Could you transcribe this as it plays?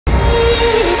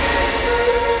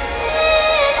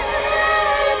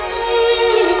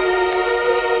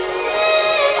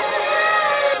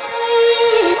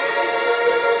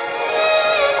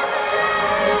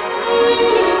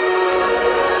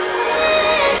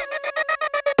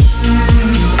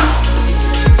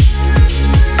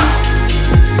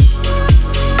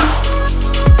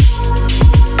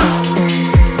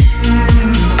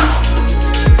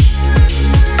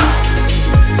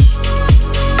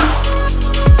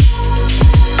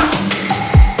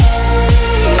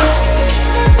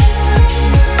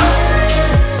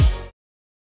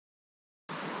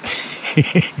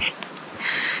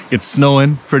It's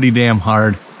snowing pretty damn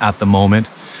hard at the moment.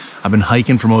 I've been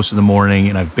hiking for most of the morning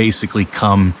and I've basically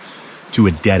come to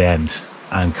a dead end.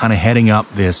 I'm kind of heading up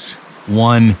this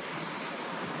one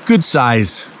good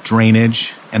size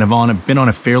drainage and I've been on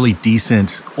a fairly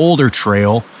decent older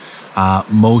trail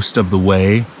most of the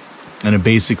way. And it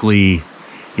basically,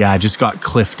 I just got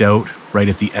cliffed out right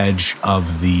at the edge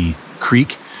of the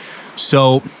creek.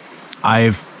 So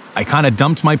I kind of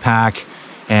dumped my pack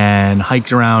and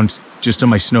hiked around just on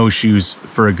my snowshoes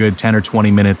for a good 10 or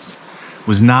 20 minutes.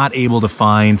 Was not able to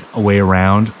find a way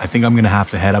around. I think I'm gonna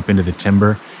have to head up into the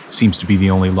timber. Seems to be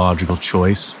the only logical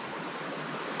choice.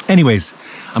 Anyways,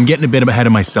 I'm getting a bit ahead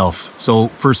of myself. So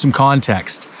for some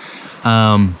context,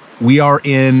 we are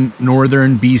in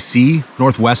northern BC,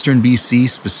 northwestern BC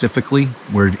specifically.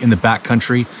 We're in the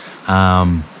backcountry.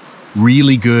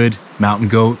 Really good mountain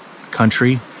goat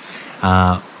country.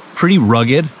 Pretty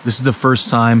rugged. This is the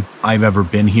first time I've ever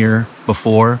been here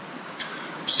before.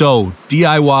 So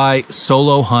DIY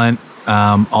solo hunt.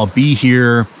 I'll be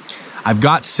here. I've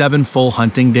got 7 full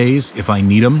hunting days if I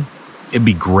need them. It'd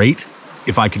be great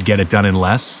if I could get it done in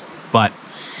less, but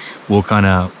we'll kind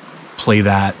of play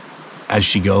that as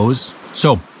she goes.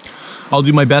 So I'll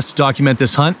do my best to document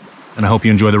this hunt and I hope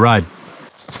you enjoy the ride.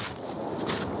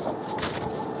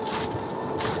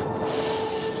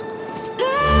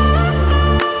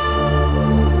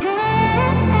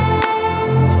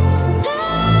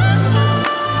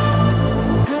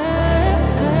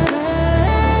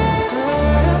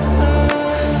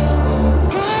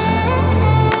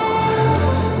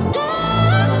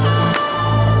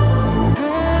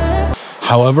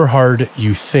 However hard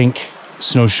you think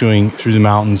snowshoeing through the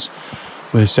mountains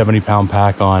with a 70-pound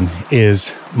pack on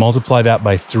is, multiply that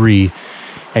by 3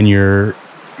 and you're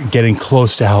getting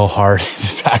close to how hard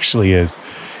this actually is.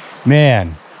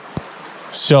 Man.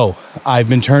 So I've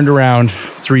been turned around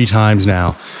 3 times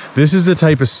now. This is the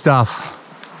type of stuff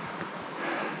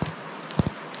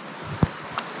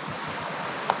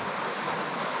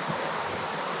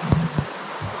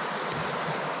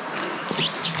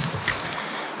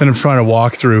that I'm trying to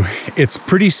walk through. It's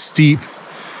pretty steep.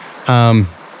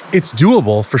 It's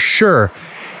doable for sure.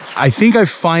 I think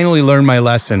I've finally learned my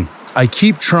lesson. I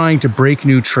keep trying to break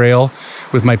new trail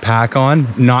with my pack on,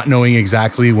 not knowing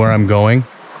exactly where I'm going.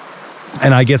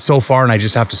 And I get so far and I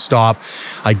just have to stop.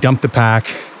 I dump the pack.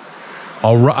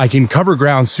 I can cover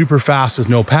ground super fast with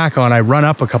no pack on. I run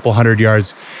up a couple 100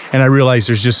 yards and I realize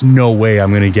there's just no way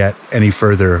I'm gonna get any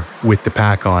further with the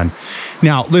pack on.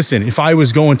 Now, listen, if I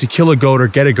was going to kill a goat or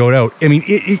get a goat out, I mean,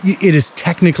 it is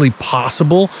technically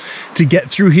possible to get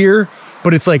through here,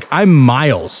 but it's like I'm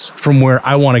miles from where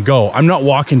I wanna go. I'm not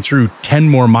walking through 10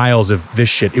 more miles of this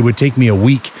shit. It would take me a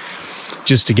week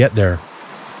just to get there.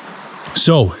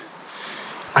 So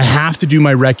I have to do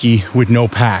my recce with no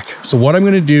pack. So what I'm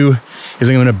gonna do is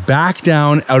I'm gonna back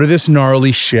down out of this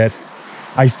gnarly shit.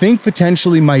 I think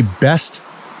potentially my best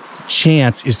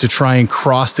chance is to try and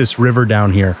cross this river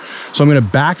down here. So I'm gonna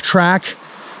backtrack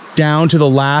down to the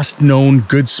last known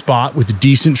good spot with a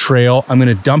decent trail. I'm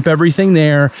gonna dump everything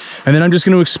there and then I'm just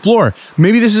gonna explore.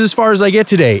 Maybe this is as far as I get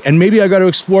today and maybe I gotta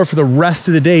explore for the rest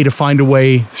of the day to find a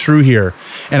way through here.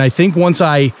 And I think once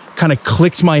I kind of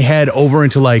clicked my head over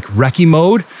into like recce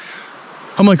mode,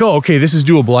 I'm like, oh, okay, this is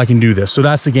doable. I can do this. So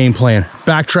that's the game plan.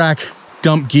 Backtrack,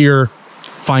 dump gear,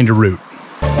 find a route.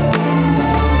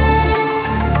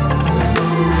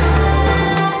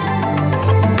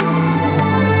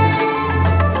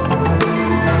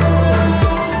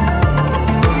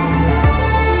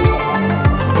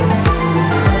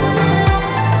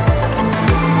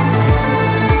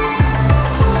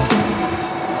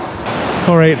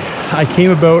 All right, I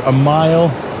came about a mile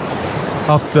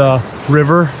up the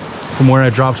river from where I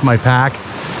dropped my pack.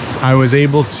 I was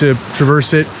able to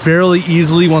traverse it fairly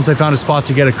easily once I found a spot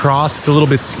to get across. It's a little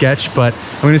bit sketch, but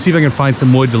I'm gonna see if I can find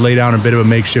some wood to lay down a bit of a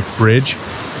makeshift bridge.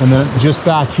 And then just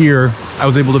back here, I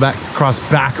was able to cross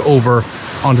back over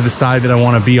onto the side that I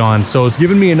wanna be on. So it's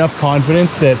given me enough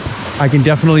confidence that I can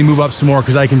definitely move up some more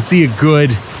because I can see a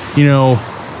good, you know,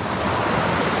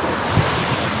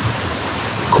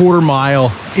 quarter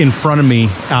mile in front of me,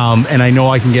 and I know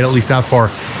I can get at least that far.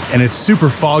 And it's super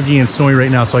foggy and snowy right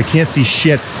now, so I can't see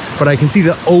shit, but I can see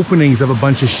the openings of a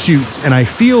bunch of chutes. And I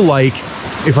feel like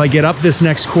if I get up this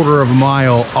next quarter of a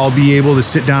mile, I'll be able to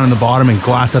sit down in the bottom and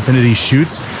glass up into these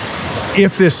chutes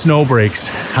if this snow breaks.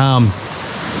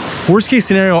 Worst case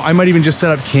scenario, I might even just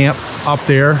set up camp up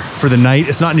there for the night.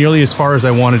 It's not nearly as far as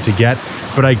I wanted to get,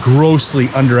 but I grossly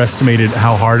underestimated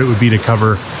how hard it would be to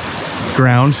cover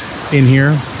ground in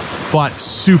here. But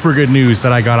super good news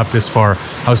that I got up this far.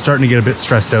 I was starting to get a bit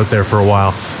stressed out there for a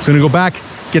while. So I'm gonna go back,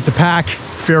 get the pack,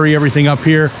 ferry everything up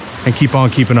here, and keep on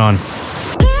keeping on.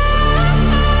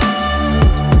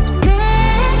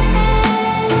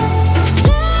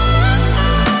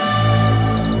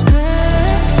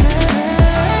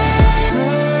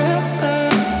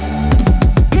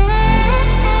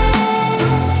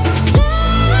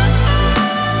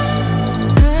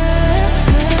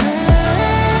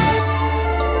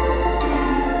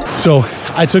 So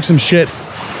I took some shit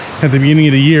at the beginning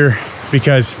of the year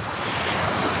because,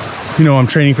 you know, I'm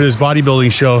training for this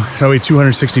bodybuilding show. So I weigh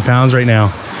 260 pounds right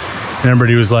now. And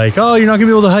everybody was like, oh, you're not gonna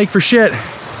be able to hike for shit.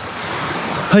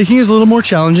 Hiking is a little more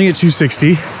challenging at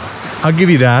 260. I'll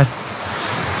give you that.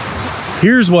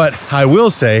 Here's what I will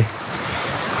say.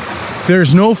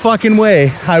 There's no fucking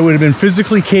way I would have been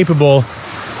physically capable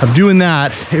of doing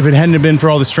that if it hadn't been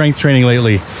for all the strength training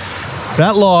lately.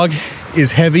 That log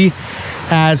is heavy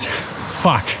as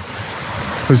fuck.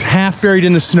 It was half buried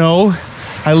in the snow.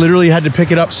 I literally had to pick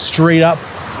it up straight up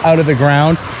out of the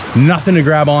ground. Nothing to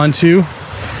grab onto.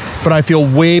 But I feel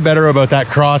way better about that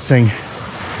crossing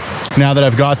now that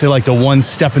I've got the one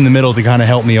step in the middle to kind of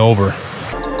help me over.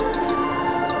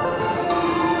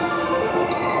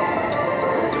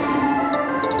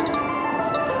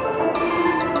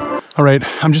 All right,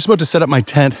 I'm just about to set up my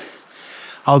tent.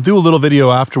 I'll do a little video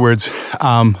afterwards,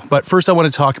 but first I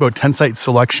want to talk about tent site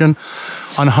selection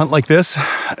on a hunt like this.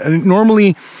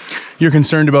 Normally, you're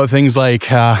concerned about things like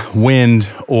wind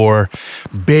or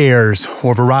bears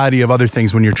or a variety of other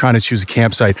things when you're trying to choose a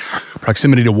campsite,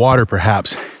 proximity to water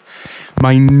perhaps.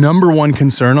 My number one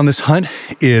concern on this hunt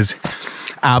is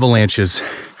avalanches.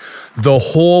 The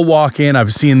whole walk in,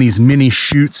 I've seen these mini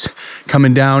chutes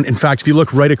coming down. In fact, if you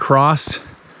look right across,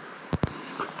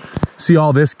 see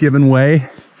all this giving way,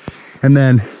 and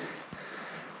then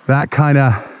that kind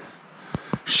of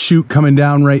chute coming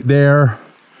down right there.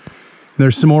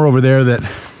 There's some more over there that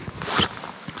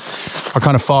are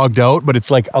kind of fogged out, but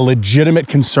it's like a legitimate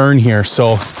concern here.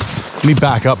 So let me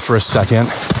back up for a second.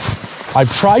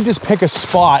 I've tried to pick a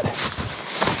spot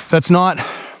that's not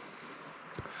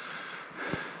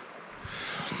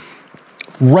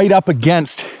right up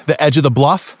against the edge of the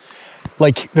bluff.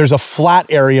 Like there's a flat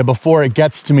area before it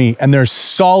gets to me, and there's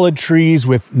solid trees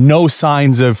with no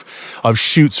signs of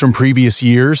shoots from previous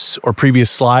years or previous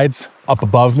slides up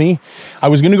above me. I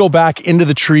was gonna go back into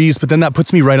the trees, but then that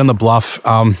puts me right on the bluff.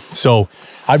 So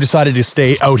I've decided to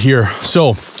stay out here.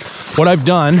 So what I've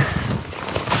done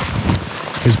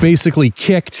is basically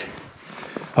kicked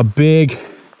a big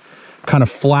kind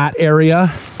of flat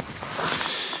area,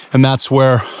 and that's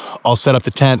where I'll set up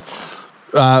the tent.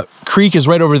 Creek is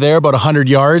right over there, about 100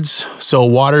 yards. So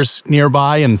water's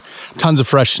nearby and tons of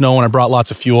fresh snow, and I brought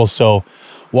lots of fuel, so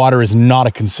water is not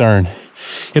a concern.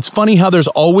 It's funny how there's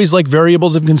always like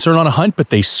variables of concern on a hunt, but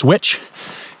they switch.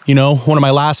 You know, one of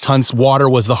my last hunts, water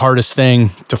was the hardest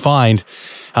thing to find.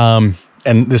 And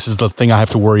this is the thing I have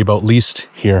to worry about least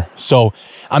here. So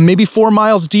I'm maybe 4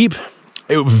 miles deep.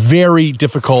 A very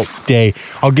difficult day.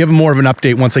 I'll give more of an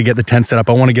update once I get the tent set up.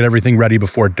 I want to get everything ready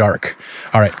before dark.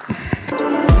 All right.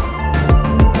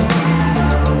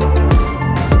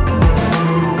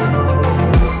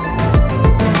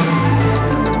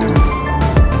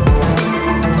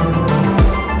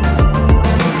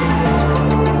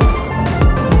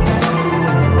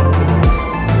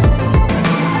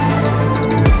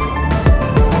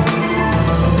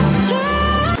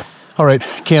 All right,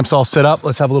 camp's all set up.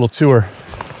 Let's have a little tour.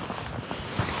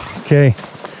 Okay,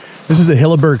 this is the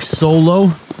Hilleberg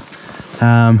Solo.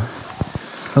 A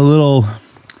little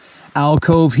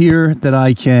alcove here that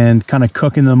I can kind of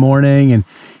cook in the morning and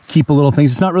keep a little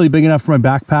things. It's not really big enough for my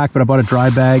backpack, but I bought a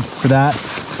dry bag for that.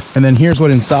 And then here's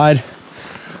what inside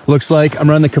looks like. I'm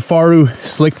running the Kafaru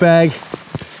slick bag,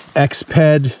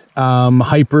 X-Ped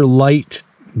hyper light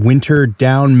winter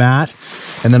down mat.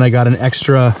 And then I got an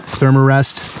extra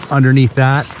Thermarest underneath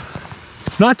that.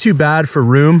 Not too bad for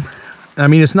room. I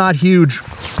mean, it's not huge,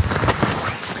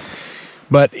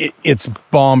 but it's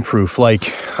bomb proof.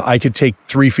 Like I could take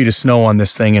 3 feet of snow on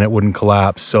this thing and it wouldn't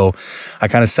collapse. So I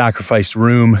kind of sacrificed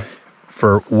room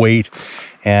for weight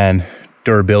and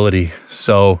durability.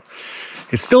 So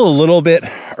it's still a little bit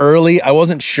early. I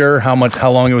wasn't sure how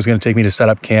long it was going to take me to set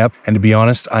up camp. And to be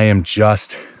honest, I am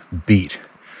just beat.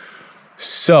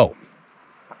 So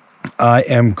I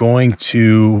am going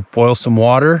to boil some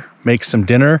water, make some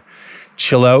dinner,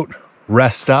 chill out,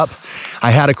 rest up. I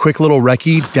had a quick little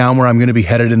recce down where I'm going to be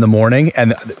headed in the morning.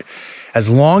 And as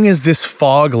long as this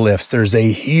fog lifts, there's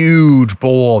a huge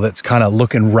bowl that's kind of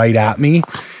looking right at me.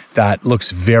 That looks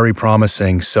very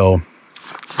promising. So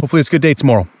hopefully it's a good day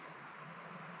tomorrow.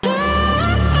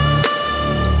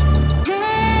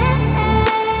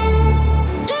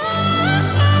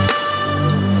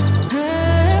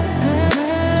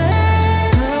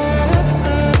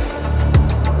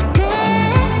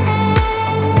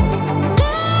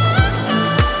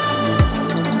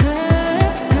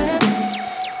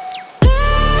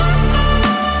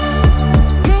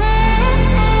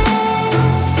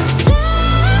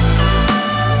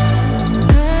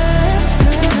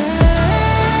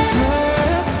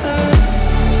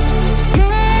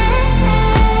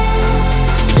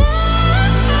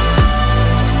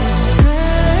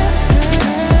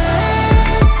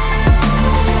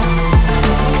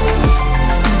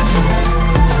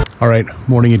 All right,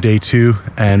 morning of day 2,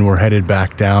 and we're headed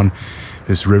back down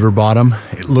this river bottom.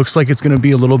 It looks like it's gonna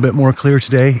be a little bit more clear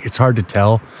today. It's hard to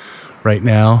tell right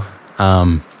now.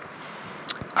 I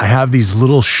have these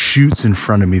little chutes in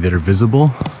front of me that are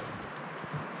visible.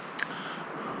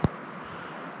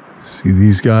 See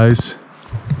these guys?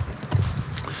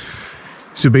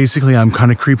 So basically I'm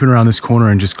kind of creeping around this corner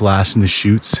and just glassing the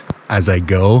chutes as I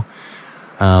go.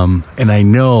 And I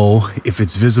know if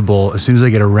it's visible, as soon as I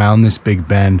get around this big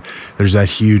bend, there's that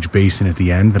huge basin at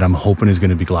the end that I'm hoping is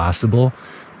gonna be glassable,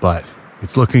 but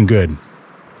it's looking good.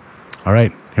 All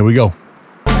right, here we go.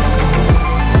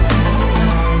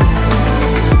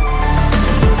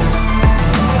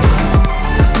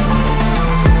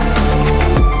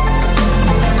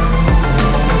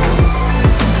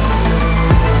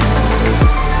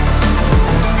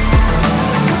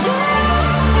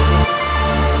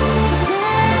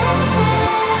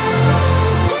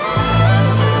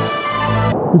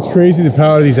 It's crazy the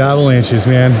power of these avalanches,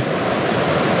 man.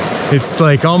 It's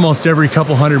like almost every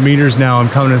couple hundred meters now I'm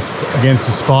coming against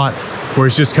a spot where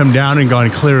it's just come down and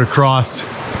gone clear across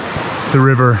the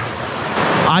river.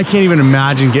 I can't even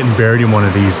imagine getting buried in one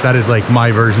of these. That is like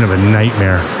my version of a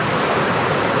nightmare.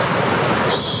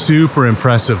 Super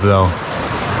impressive though.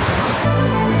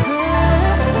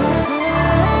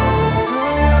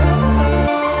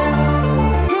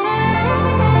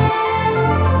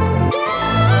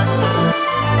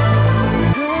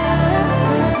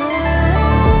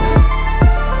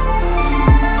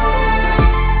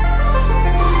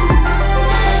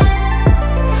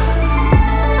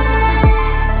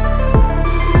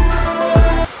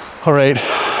 All right,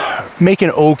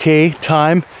 making okay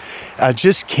time. I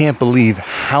just can't believe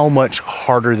how much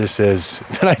harder this is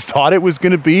than I thought it was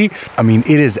gonna be. I mean,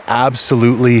 it is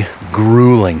absolutely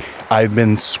grueling. I've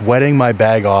been sweating my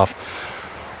bag off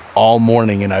all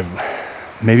morning and I've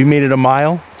maybe made it a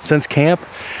mile since camp.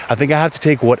 I think I have to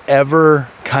take whatever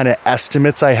kind of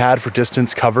estimates I had for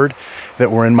distance covered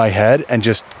that were in my head and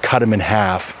just cut them in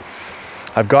half.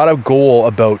 I've got a goal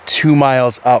about 2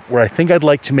 miles up where I think I'd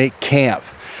like to make camp.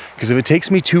 Because if it takes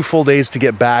me 2 full days to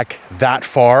get back that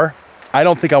far, I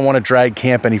don't think I want to drag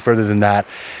camp any further than that.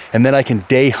 And then I can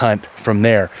day hunt from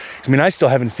there. I mean, I still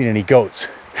haven't seen any goats.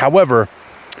 However,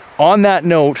 on that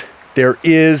note,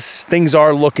 things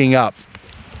are looking up.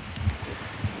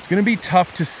 It's gonna be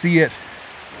tough to see it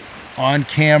on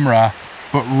camera,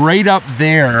 but right up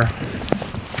there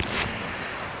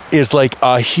is like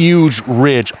a huge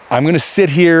ridge. I'm gonna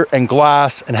sit here and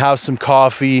glass and have some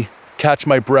coffee, catch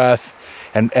my breath,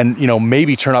 and you know,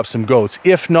 maybe turn up some goats.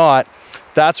 If not,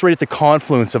 that's right at the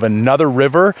confluence of another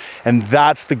river, and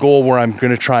that's the goal where I'm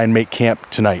gonna try and make camp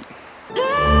tonight.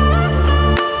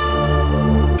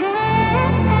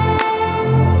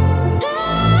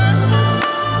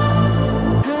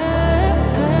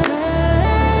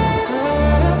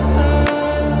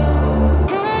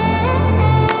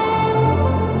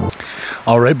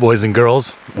 All right, boys and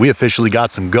girls, we officially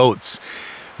got some goats.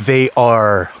 They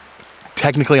are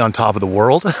technically on top of the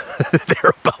world.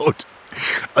 They're about,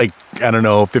 like, I don't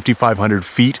know, 5,500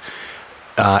 feet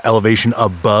elevation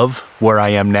above where I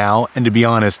am now. And to be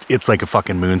honest, it's like a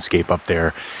fucking moonscape up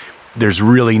there. There's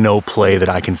really no play that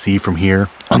I can see from here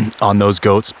on those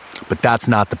goats, but that's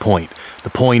not the point.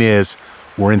 The point is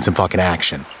we're in some fucking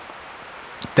action.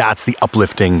 That's the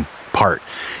uplifting part.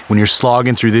 When you're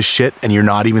slogging through this shit and you're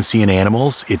not even seeing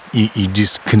animals, you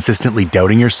just consistently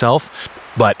doubting yourself.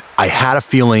 But I had a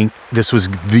feeling this was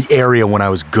the area when I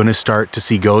was gonna start to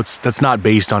see goats. That's not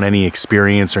based on any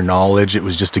experience or knowledge. It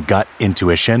was just a gut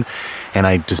intuition. And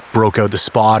I just broke out the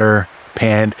spotter,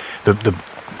 panned.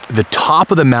 The top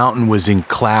of the mountain was in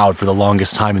cloud for the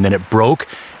longest time, and then it broke,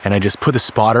 and I just put the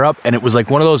spotter up, and it was like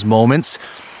one of those moments.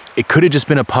 It could have just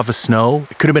been a puff of snow.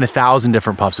 It could have been 1,000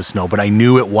 different puffs of snow, but I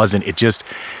knew it wasn't. It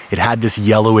had this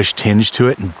yellowish tinge to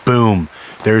it, and boom,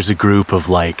 there's a group of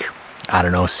like, I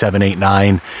don't know, 7, 8,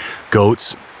 9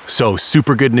 goats. So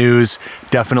super good news.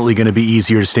 Definitely gonna be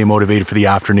easier to stay motivated for the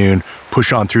afternoon,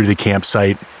 push on through to the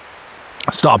campsite,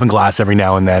 stop and glass every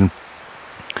now and then.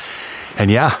 And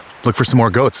yeah, look for some more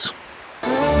goats.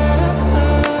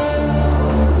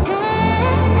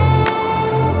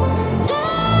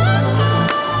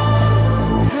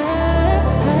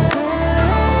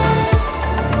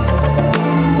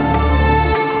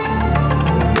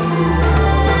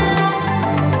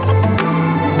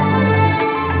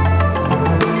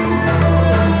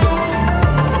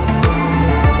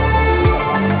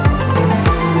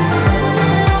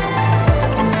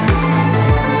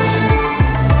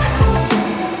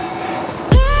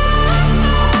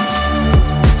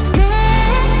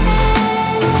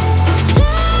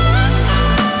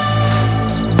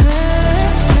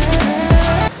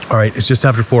 All right, it's just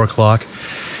after 4 o'clock.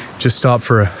 Just stopped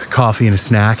for a coffee and a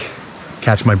snack,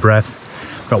 catch my breath.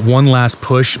 Got one last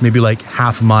push, maybe like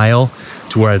half a mile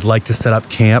to where I'd like to set up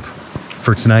camp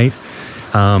for tonight.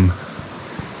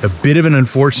 A bit of an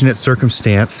unfortunate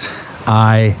circumstance.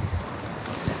 I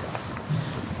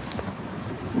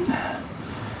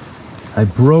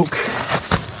broke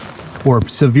or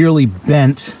severely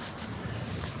bent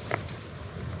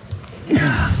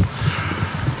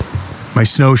my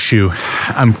snowshoe.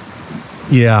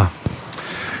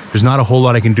 There's not a whole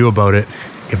lot I can do about it.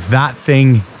 If that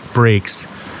thing breaks,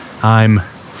 I'm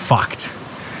fucked,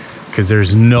 because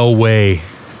there's no way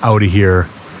out of here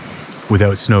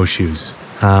without snowshoes.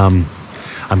 I'm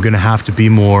gonna have to be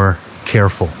more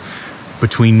careful.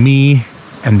 Between me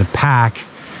and the pack,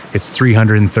 it's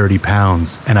 330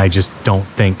 pounds, and I just don't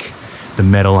think the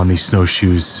metal on these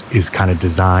snowshoes is kind of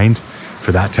designed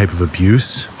for that type of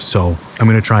abuse. So I'm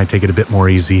gonna try and take it a bit more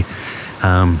easy.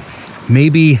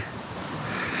 Maybe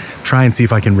try and see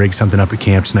if I can rig something up at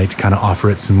camp tonight to kind of offer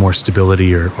it some more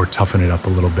stability or toughen it up a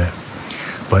little bit.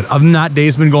 But other than that,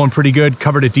 day's been going pretty good.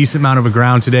 Covered a decent amount of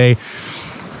ground today.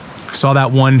 Saw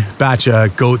that one batch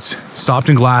of goats, stopped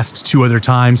and glassed 2 other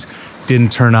times,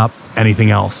 didn't turn up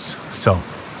anything else. So,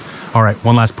 all right,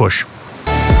 one last push.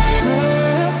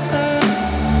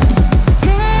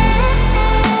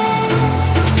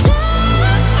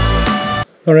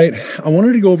 All right, I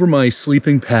wanted to go over my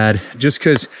sleeping pad just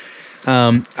because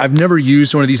I've never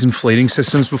used one of these inflating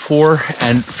systems before,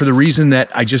 and for the reason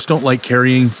that I just don't like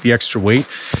carrying the extra weight,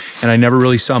 and I never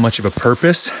really saw much of a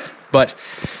purpose. But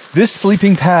this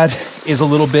sleeping pad is a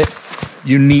little bit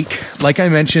unique. Like I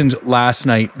mentioned last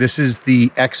night, this is the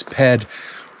XPED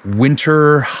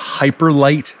Winter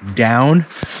Hyperlight Down.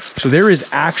 So there is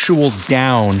actual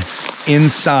down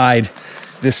inside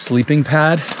this sleeping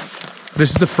pad.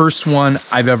 This is the first one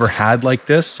I've ever had like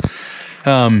this.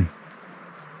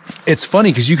 It's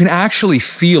funny because you can actually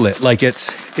feel it, like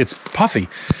it's puffy,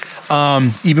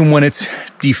 even when it's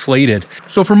deflated.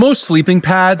 So for most sleeping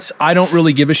pads, I don't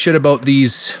really give a shit about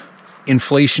these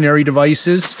inflationary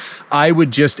devices. I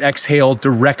would just exhale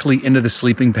directly into the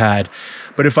sleeping pad.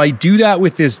 But if I do that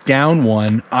with this down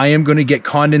one, I am going to get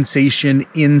condensation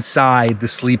inside the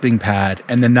sleeping pad,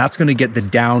 and then that's going to get the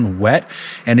down wet,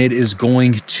 and it is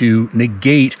going to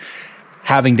negate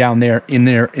having down there in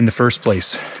the first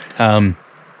place.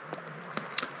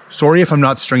 Sorry if I'm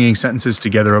not stringing sentences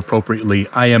together appropriately.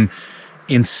 I am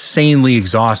insanely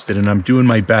exhausted, and I'm doing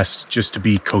my best just to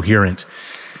be coherent.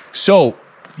 So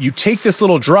you take this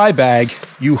little dry bag,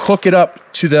 you hook it up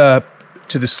to the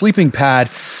sleeping pad,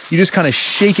 you just kind of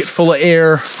shake it full of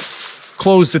air,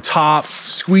 close the top,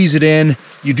 squeeze it in.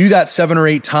 You do that 7 or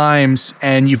 8 times,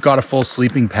 and you've got a full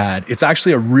sleeping pad. It's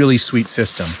actually a really sweet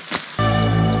system.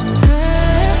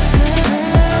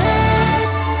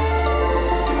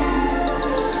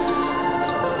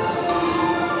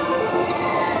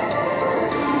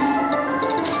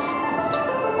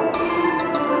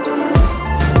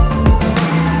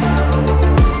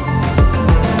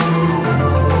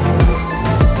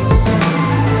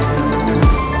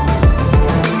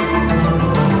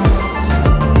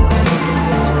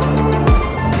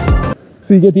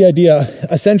 So you get the idea.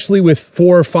 Essentially, with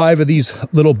 4 or 5 of these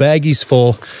little baggies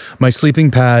full, my sleeping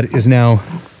pad is now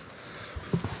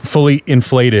fully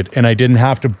inflated, and I didn't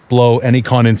have to blow any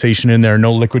condensation in there.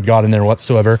 No liquid got in there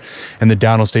whatsoever, and the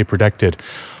down will stay protected.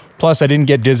 Plus, I didn't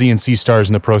get dizzy and see stars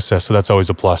in the process, so that's always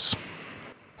a plus.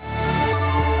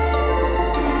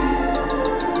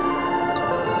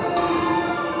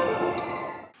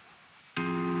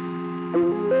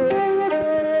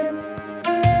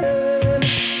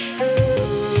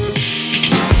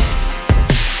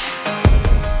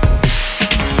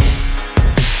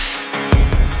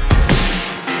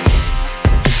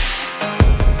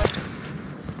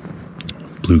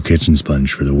 Blue kitchen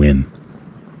sponge for the win.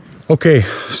 Okay,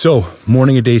 so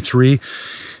morning of day 3,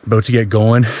 about to get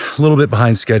going. A little bit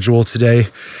behind schedule today.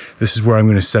 This is where I'm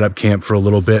going to set up camp for a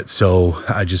little bit, so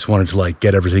I just wanted to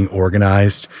get everything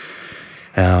organized.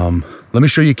 Let me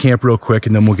show you camp real quick,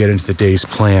 and then we'll get into the day's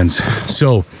plans.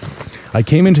 So I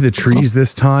came into the trees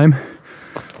this time.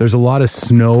 There's a lot of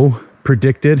snow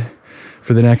predicted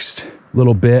for the next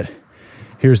little bit.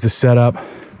 Here's the setup.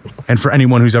 And for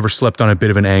anyone who's ever slept on a bit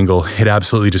of an angle, it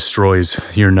absolutely destroys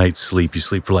your night's sleep. You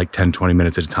sleep for like 10, 20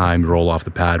 minutes at a time, roll off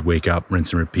the pad, wake up,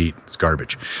 rinse and repeat. It's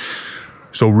garbage.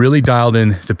 So really dialed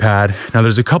in the pad. Now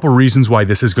there's a couple reasons why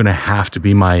this is gonna have to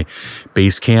be my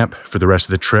base camp for the rest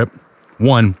of the trip.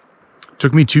 One,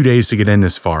 took me 2 days to get in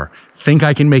this far. Think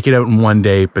I can make it out in 1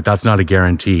 day, but that's not a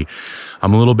guarantee.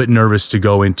 I'm a little bit nervous to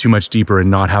go in too much deeper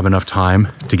and not have enough time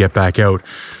to get back out.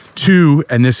 Two,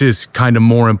 and this is kind of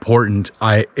more important,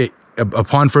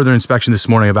 upon further inspection this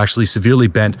morning, I've actually severely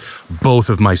bent both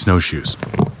of my snowshoes.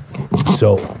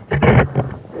 So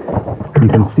you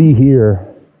can see here,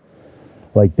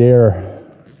 like there,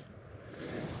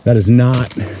 that is not,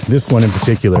 this one in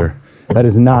particular, that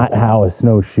is not how a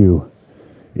snowshoe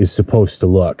is supposed to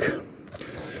look.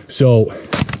 So,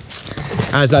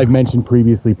 as I've mentioned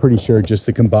previously, pretty sure just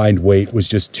the combined weight was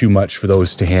just too much for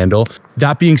those to handle.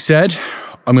 That being said,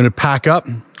 I'm gonna pack up,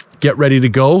 get ready to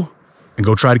go, and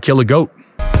go try to kill a goat.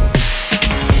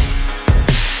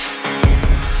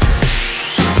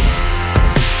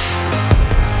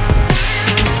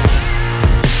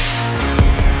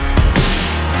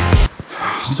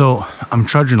 So I'm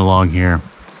trudging along here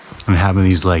and having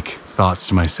these like thoughts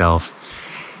to myself.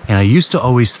 And I used to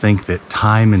always think that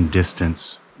time and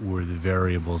distance were the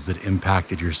variables that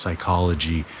impacted your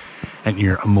psychology and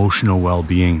your emotional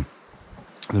well-being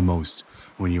the most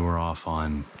when you were off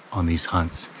on these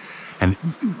hunts. And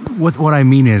what I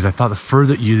mean is, I thought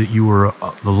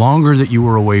the longer that you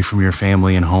were away from your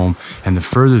family and home, and the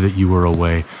further that you were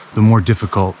away, the more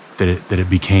difficult that it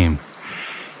became.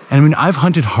 And I mean, I've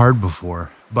hunted hard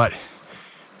before, but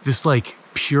this like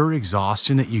pure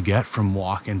exhaustion that you get from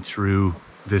walking through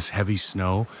this heavy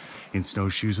snow in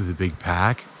snowshoes with a big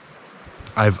pack,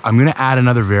 I'm gonna add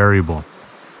another variable.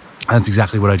 That's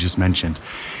exactly what I just mentioned.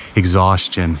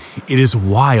 Exhaustion. It is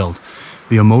wild,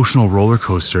 the emotional roller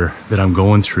coaster that I'm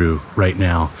going through right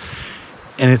now.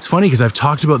 And it's funny because I've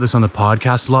talked about this on the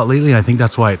podcast a lot lately, and I think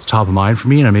that's why it's top of mind for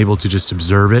me, and I'm able to just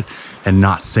observe it and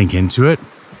not sink into it.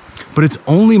 But it's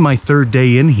only my third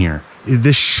day in here.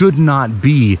 This should not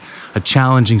be a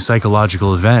challenging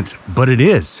psychological event, but it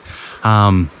is.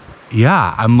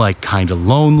 Yeah, I'm like kind of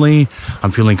lonely.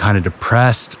 I'm feeling kind of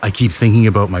depressed. I keep thinking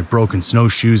about my broken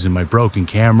snowshoes and my broken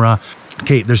camera.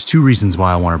 Okay, there's two reasons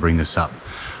why I want to bring this up.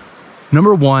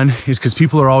 Number one is because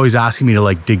people are always asking me to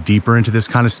like dig deeper into this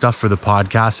kind of stuff for the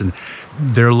podcast, and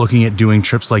they're looking at doing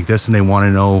trips like this and they want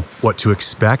to know what to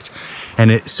expect.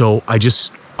 And so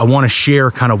I want to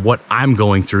share kind of what I'm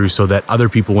going through so that other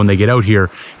people, when they get out here,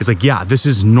 it's like, yeah, this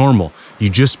is normal. You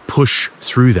just push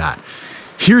through that.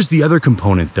 Here's the other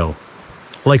component though.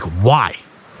 Like, why?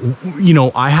 You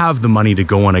know, I have the money to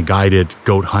go on a guided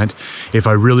goat hunt if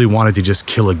I really wanted to just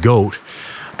kill a goat.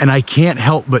 And I can't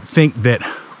help but think that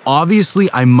obviously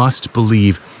I must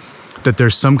believe that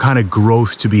there's some kind of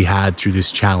growth to be had through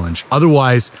this challenge.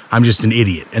 Otherwise, I'm just an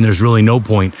idiot and there's really no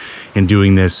point in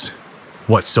doing this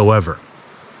whatsoever.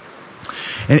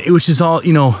 And which is all,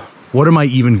 you know, what am I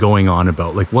even going on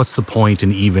about? Like, what's the point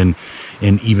in even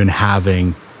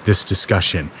having this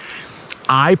discussion?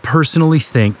 I personally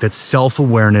think that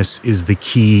self-awareness is the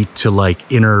key to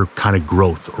like inner kind of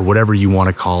growth, or whatever you want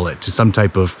to call it, to some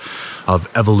type of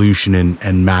evolution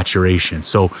and maturation.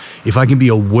 So if I can be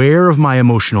aware of my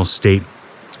emotional state,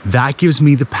 that gives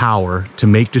me the power to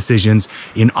make decisions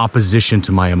in opposition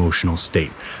to my emotional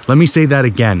state. Let me say that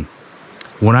again.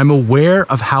 When I'm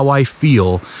aware of how I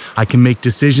feel, I can make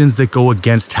decisions that go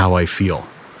against how I feel.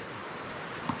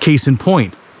 Case in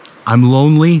point, I'm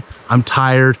lonely, I'm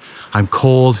tired, I'm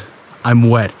cold, I'm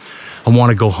wet. I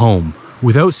want to go home.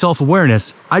 Without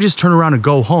self-awareness, I just turn around and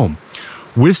go home.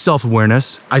 With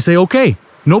self-awareness, I say, okay,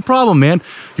 no problem, man.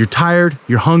 You're tired,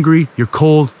 you're hungry, you're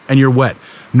cold, and you're wet.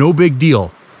 No big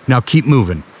deal. Now keep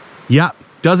moving. Yeah,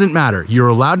 doesn't matter. You're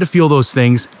allowed to feel those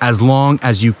things as long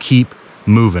as you keep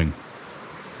moving.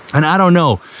 And I don't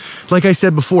know, like I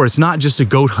said before, it's not just a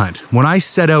goat hunt. When I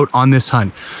set out on this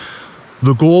hunt,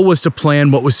 the goal was to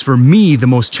plan what was for me the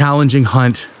most challenging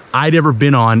hunt I'd ever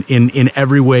been on in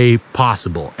every way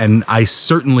possible. And I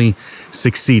certainly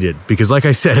succeeded because like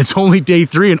I said, it's only day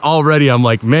 3 and already I'm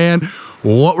like, man,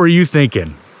 what were you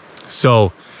thinking?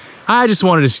 So I just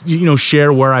wanted to, you know,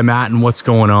 share where I'm at and what's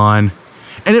going on.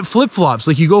 And it flip-flops.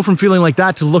 Like you go from feeling like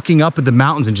that to looking up at the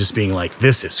mountains and just being like,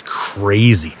 this is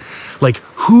crazy. Like,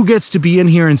 who gets to be in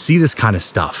here and see this kind of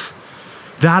stuff?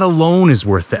 That alone is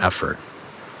worth the effort.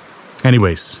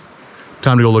 Anyways,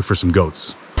 time to go look for some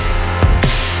goats.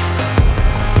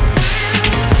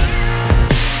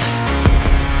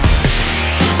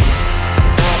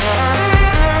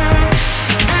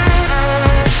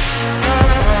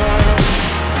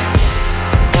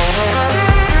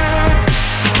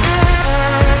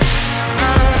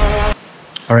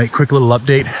 All right, quick little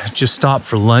update. Just stopped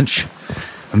for lunch.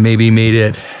 Maybe made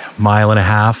it a mile and a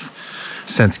half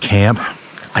since camp.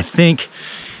 I think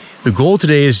the goal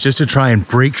today is just to try and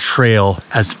break trail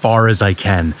as far as I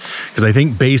can. Because I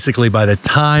think basically by the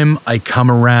time I come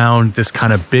around this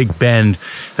kind of big bend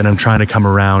that I'm trying to come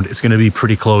around, it's gonna be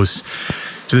pretty close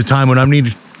to the time when I'm going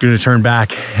to turn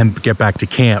back and get back to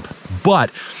camp.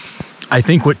 But I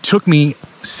think what took me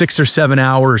 6 or 7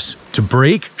 hours to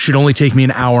break should only take me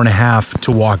an hour and a half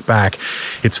to walk back.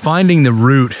 It's finding the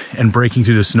route and breaking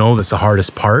through the snow that's the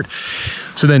hardest part.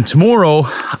 So then tomorrow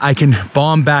I can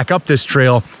bomb back up this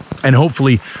trail and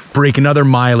hopefully break another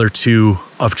mile or two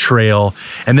of trail.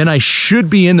 And then I should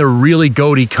be in the really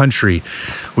goaty country,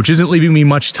 which isn't leaving me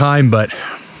much time, but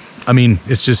I mean,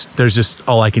 there's just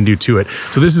all I can do to it.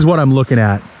 So this is what I'm looking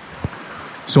at.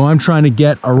 So I'm trying to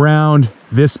get around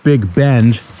this big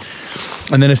bend,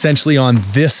 and then essentially on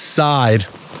this side,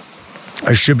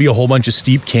 there should be a whole bunch of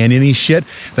steep canyon-y shit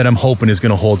that I'm hoping is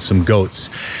gonna hold some goats.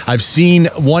 I've seen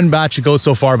one batch of goats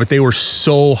so far, but they were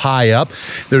so high up,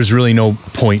 there's really no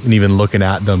point in even looking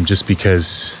at them just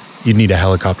because you'd need a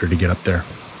helicopter to get up there.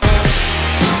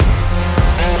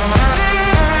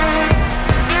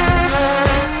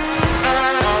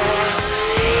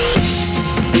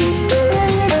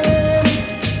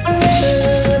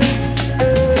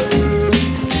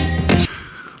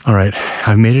 All right,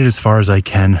 I've made it as far as I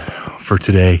can for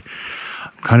today.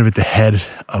 I'm kind of at the head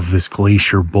of this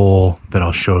glacier bowl that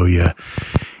I'll show you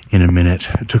in a minute.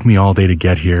 It took me all day to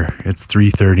get here. It's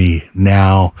 3:30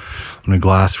 now. I'm gonna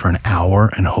glass for an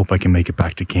hour and hope I can make it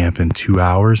back to camp in 2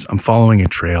 hours. I'm following a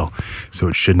trail, so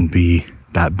it shouldn't be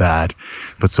that bad.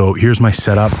 But so here's my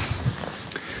setup.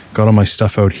 Got all my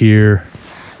stuff out here,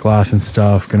 glass and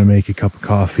stuff. Gonna make a cup of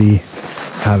coffee,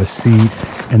 have a seat,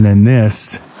 and then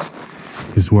this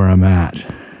is where I'm at.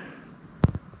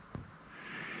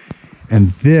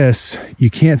 And this, you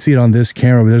can't see it on this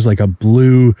camera, but there's like a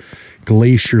blue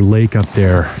glacier lake up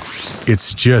there.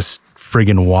 It's just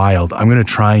friggin' wild. I'm gonna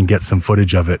try and get some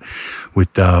footage of it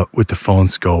with the phone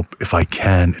scope if I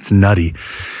can. It's nutty.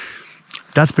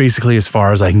 That's basically as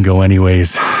far as I can go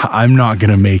anyways. I'm not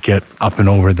gonna make it up and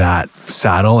over that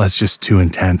saddle. That's just too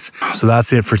intense. So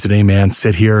that's it for today, man.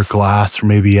 Sit here, glass for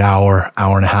maybe an hour,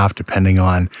 hour and a half, depending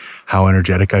on how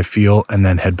energetic I feel, and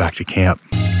then head back to camp.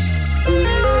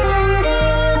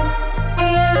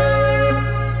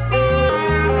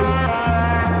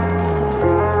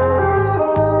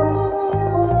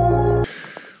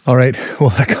 All right,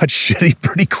 well, that got shitty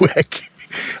pretty quick.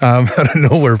 Out of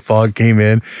nowhere, fog came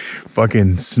in,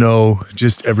 fucking snow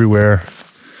just everywhere.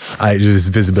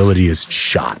 Just visibility is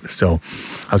shot. So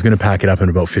I was gonna pack it up in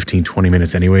about 15, 20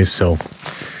 minutes anyways. So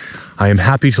I am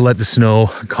happy to let the snow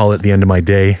call it the end of my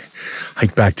day,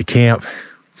 hike back to camp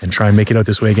and try and make it out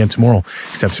this way again tomorrow,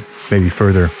 except maybe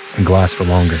further and glass for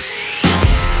longer.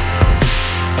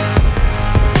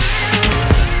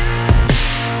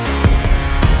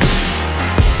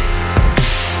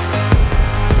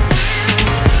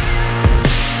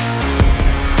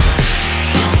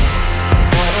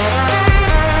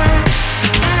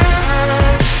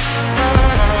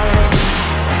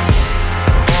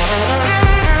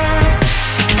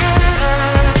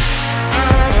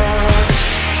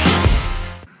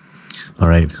 All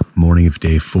right, morning of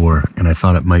day 4, and I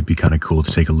thought it might be kind of cool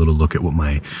to take a little look at what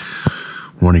my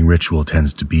morning ritual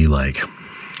tends to be like.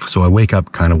 So I wake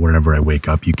up kind of whenever I wake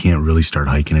up. You can't really start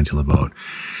hiking until about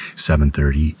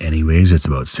 7:30 anyways. It's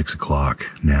about 6 o'clock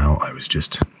now. I was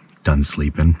just done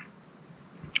sleeping.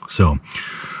 So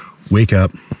wake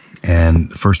up, and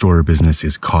the first order of business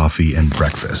is coffee and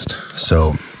breakfast.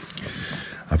 So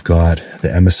I've got the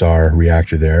MSR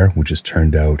reactor there, which has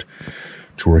turned out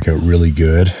to work out really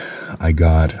good. I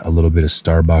got a little bit of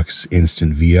Starbucks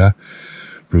Instant Via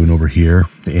brewing over here.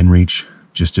 The InReach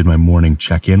just did my morning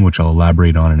check-in, which I'll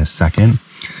elaborate on in a second.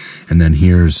 And then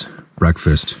here's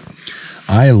breakfast.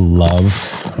 I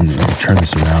love, I'm gonna turn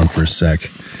this around for a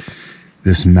sec,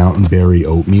 this Mountain Berry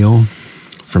oatmeal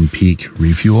from Peak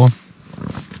Refuel.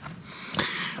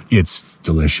 It's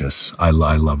delicious. I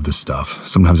love this stuff.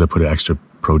 Sometimes I put an extra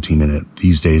protein in it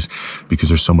these days because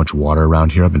there's so much water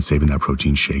around here. I've been saving that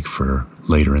protein shake for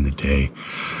later in the day.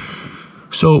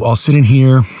 So I'll sit in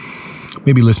here,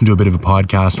 maybe listen to a bit of a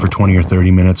podcast for 20 or 30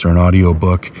 minutes or an audio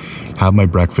book, have my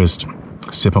breakfast,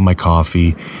 sip on my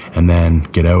coffee, and then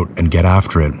get out and get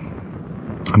after it.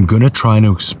 I'm gonna try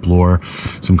to explore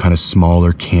some kind of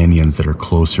smaller canyons that are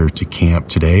closer to camp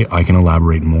today. I can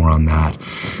elaborate more on that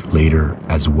later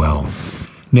as well.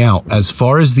 Now, as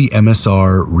far as the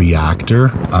MSR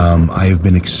reactor, I have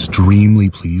been extremely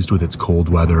pleased with its cold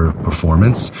weather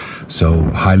performance. So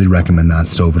highly recommend that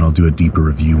stove, and I'll do a deeper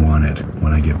review on it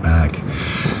when I get back.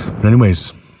 But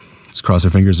anyways, let's cross our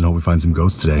fingers and hope we find some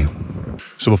goats today.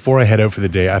 So before I head out for the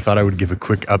day, I thought I would give a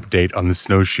quick update on the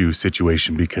snowshoe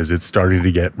situation because it's starting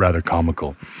to get rather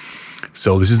comical.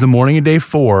 So this is the morning of day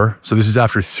 4. So this is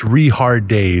after 3 hard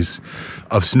days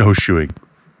of snowshoeing.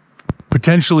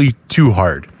 Potentially too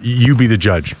hard. You be the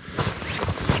judge.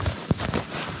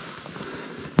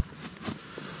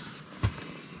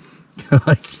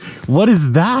 Like, what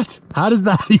is that? How does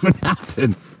that even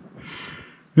happen?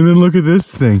 And then look at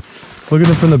this thing. Look at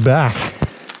it from the back.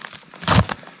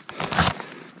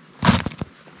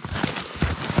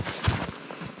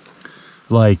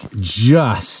 Like,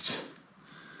 just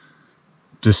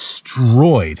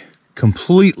destroyed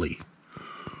completely.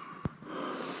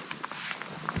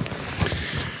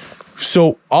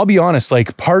 So I'll be honest,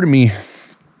 like, part of me,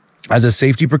 as a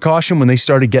safety precaution, when they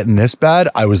started getting this bad,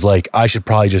 I was like, I should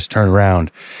probably just turn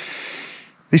around.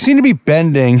 They seem to be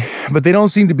bending, but they don't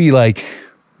seem to be like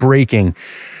breaking.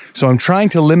 So I'm trying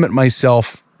to limit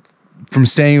myself from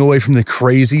staying away from the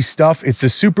crazy stuff. It's the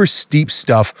super steep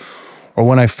stuff, or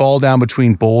when I fall down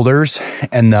between boulders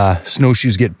and the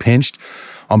snowshoes get pinched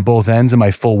on both ends and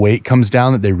my full weight comes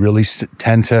down, that they really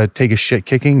tend to take a shit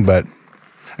kicking. But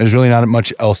there's really not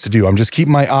much else to do. I'm just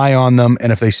keeping my eye on them,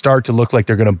 and if they start to look like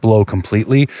they're gonna blow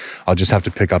completely, I'll just have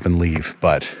to pick up and leave,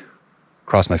 but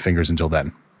cross my fingers until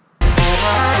then.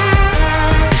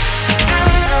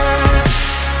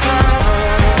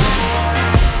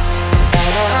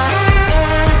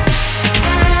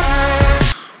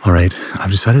 All right,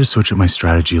 I've decided to switch up my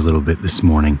strategy a little bit this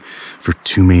morning for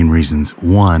two main reasons.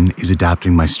 One is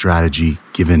adapting my strategy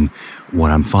given what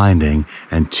I'm finding,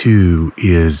 and two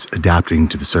is adapting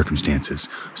to the circumstances.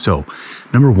 So,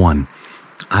 number one,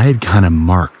 I had kind of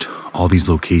marked all these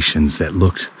locations that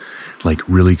looked like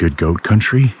really good goat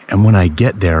country, and when I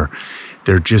get there,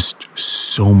 they're just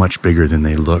so much bigger than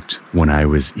they looked when I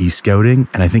was e-scouting.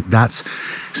 And I think that's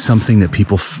something that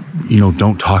people,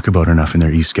 don't talk about enough in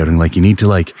their e-scouting. Like, you need to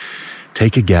like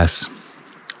take a guess,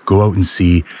 go out and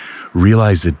see,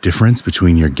 realize the difference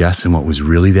between your guess and what was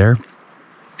really there.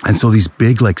 And so these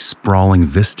big, like, sprawling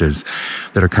vistas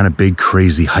that are kind of big,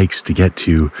 crazy hikes to get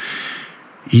to,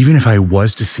 even if I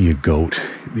was to see a goat,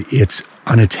 it's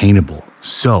unattainable.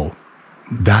 So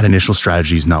that initial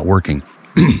strategy is not working.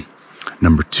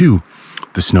 Number two,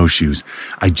 the snowshoes.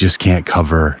 I just can't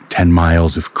cover 10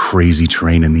 miles of crazy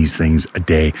terrain in these things a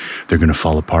day. They're going to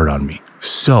fall apart on me.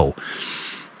 So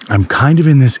I'm kind of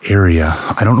in this area.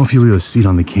 I don't know if you'll be able to see it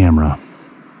on the camera.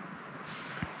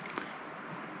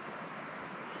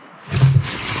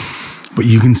 But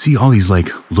you can see all these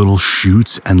like little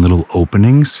chutes and little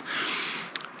openings.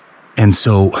 And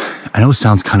so I know this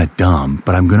sounds kind of dumb,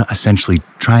 but I'm going to essentially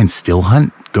try and still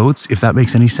hunt goats, if that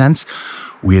makes any sense.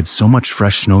 We had so much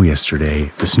fresh snow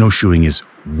yesterday. The snowshoeing is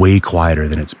way quieter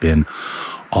than it's been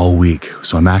all week.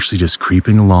 So I'm actually just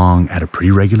creeping along at a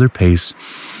pretty regular pace.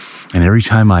 And every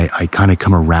time I kind of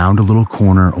come around a little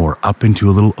corner or up into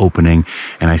a little opening,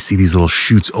 and I see these little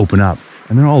chutes open up,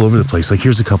 and they're all over the place. Like,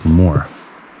 here's a couple more.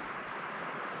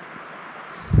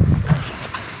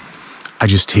 I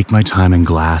just take my time and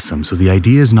glass them. So the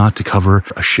idea is not to cover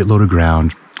a shitload of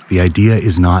ground. The idea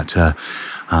is not to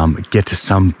get to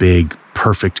some big,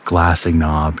 perfect glassing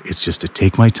knob. It's just to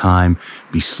take my time,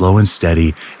 be slow and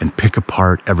steady, and pick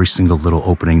apart every single little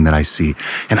opening that I see.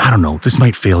 And I don't know, this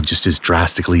might fail just as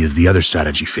drastically as the other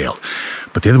strategy failed,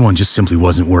 but the other one just simply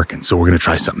wasn't working. So we're going to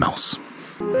try something else.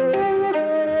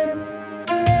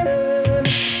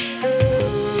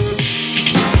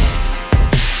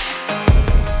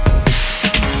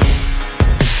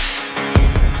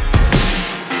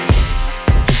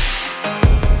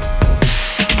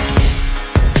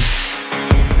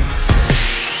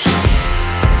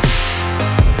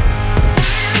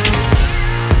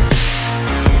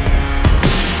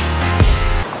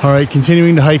 All right,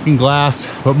 continuing to hike in glass,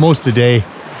 but most of the day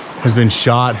has been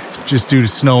shot just due to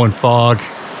snow and fog.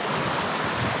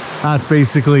 That's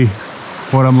basically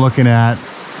what I'm looking at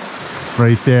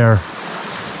right there.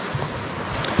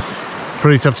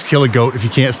 Pretty tough to kill a goat if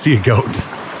you can't see a goat.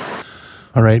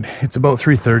 All right, it's about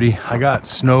 3:30. I got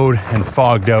snowed and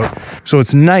fogged out. So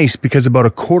it's nice because about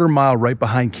a quarter mile right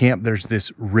behind camp, there's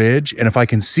this ridge. And if I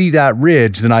can see that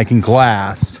ridge, then I can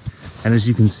glass. And as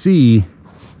you can see,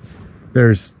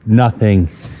 there's nothing.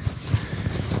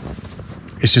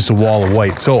 It's just a wall of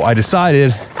white. So I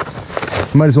decided I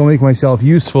might as well make myself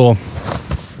useful.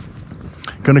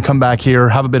 Gonna come back here,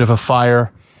 have a bit of a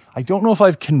fire. I don't know if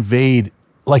I've conveyed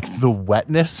like the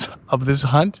wetness of this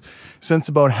hunt since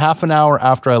about half an hour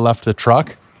after I left the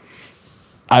truck.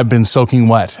 I've been soaking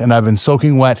wet, and I've been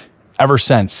soaking wet ever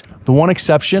since. The one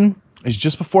exception is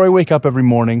just before I wake up every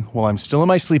morning while I'm still in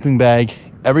my sleeping bag,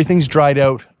 everything's dried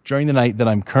out during the night that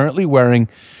I'm currently wearing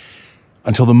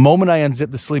until the moment I unzip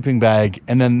the sleeping bag,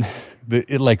 and then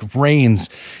it like rains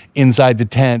inside the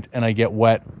tent and I get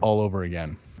wet all over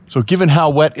again. So given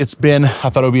how wet it's been, I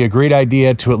thought it would be a great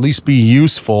idea to at least be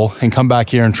useful and come back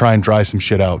here and try and dry some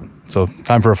shit out. So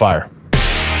time for a fire.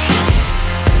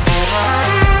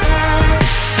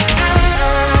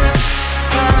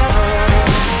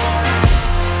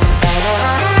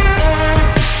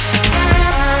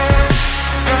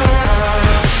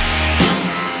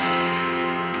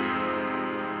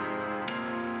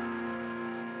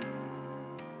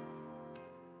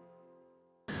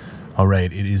 All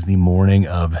right, it is the morning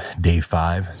of day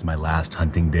 5. It's my last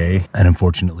hunting day. And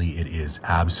unfortunately, it is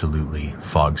absolutely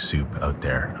fog soup out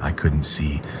there. I couldn't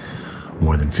see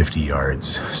more than 50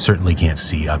 yards. Certainly can't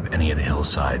see up any of the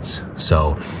hillsides.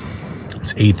 So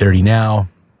it's 8:30 now.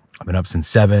 I've been up since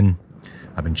 7.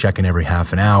 I've been checking every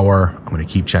half an hour. I'm gonna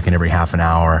keep checking every half an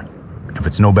hour. If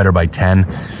it's no better by 10,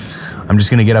 I'm just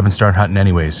gonna get up and start hunting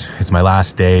anyways. It's my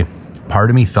last day. Part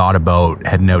of me thought about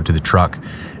heading out to the truck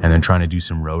and then trying to do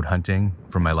some road hunting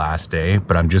for my last day,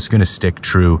 but I'm just gonna stick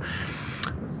true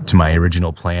to my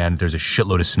original plan. There's a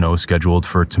shitload of snow scheduled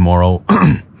for tomorrow,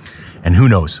 and who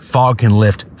knows, fog can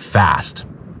lift fast.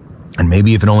 And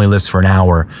maybe if it only lifts for an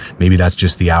hour, maybe that's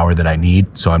just the hour that I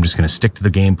need. So I'm just gonna stick to the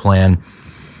game plan.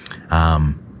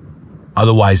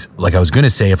 Otherwise, like I was gonna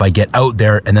say, if I get out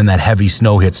there and then that heavy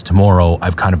snow hits tomorrow,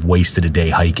 I've kind of wasted a day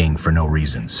hiking for no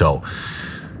reason. So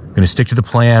I'm gonna stick to the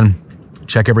plan,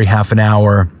 check every half an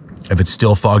hour. If it's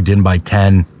still fogged in by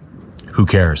 10, who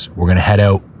cares? We're gonna head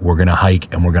out, we're gonna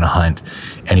hike, and we're gonna hunt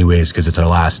anyways, because it's our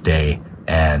last day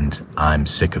and I'm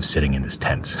sick of sitting in this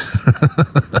tent.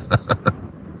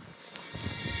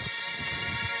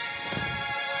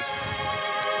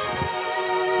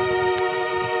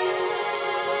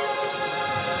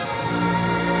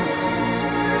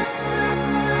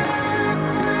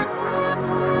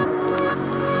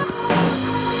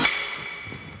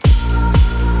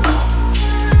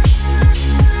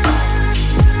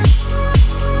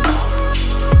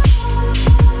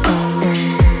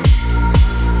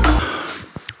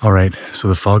 All right, so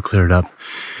the fog cleared up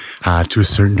to a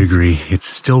certain degree. It's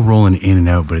still rolling in and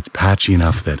out, but it's patchy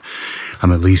enough that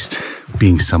I'm at least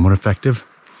being somewhat effective.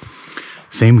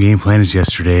 Same game plan as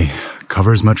yesterday.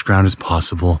 Cover as much ground as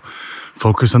possible.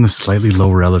 Focus on the slightly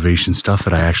lower elevation stuff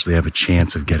that I actually have a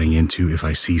chance of getting into if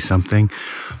I see something.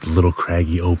 The little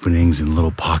craggy openings and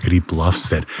little pockety bluffs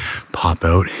that pop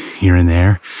out here and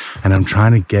there. And I'm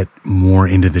trying to get more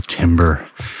into the timber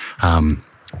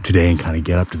today and kind of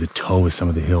get up to the toe of some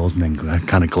of the hills and then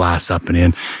kind of glass up and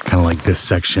in, kind of like this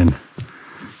section,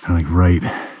 kind of like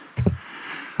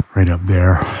right up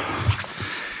there.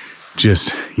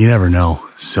 Just, you never know.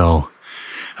 So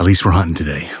at least we're hunting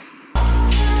today.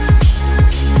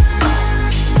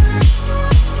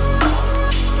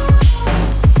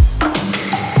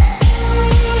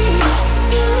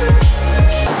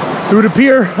 It would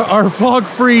appear our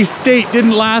fog-free state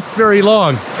didn't last very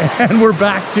long, and we're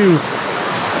back to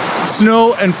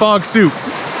snow and fog soup.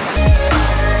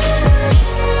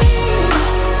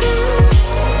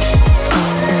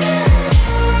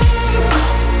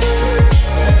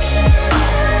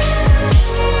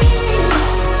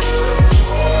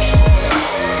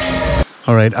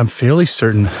 All right, I'm fairly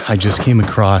certain I just came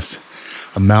across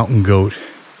a mountain goat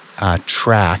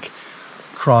track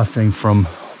crossing from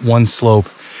one slope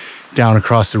down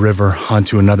across the river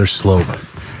onto another slope.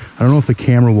 I don't know if the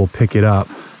camera will pick it up,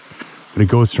 but it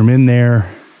goes from in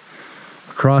there,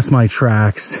 across my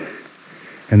tracks,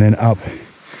 and then up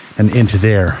and into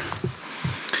there.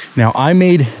 Now, I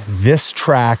made this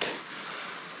track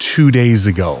 2 days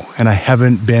ago, and I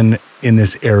haven't been in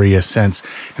this area since.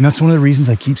 And that's one of the reasons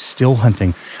I keep still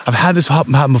hunting. I've had this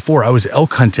happen before. I was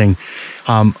elk hunting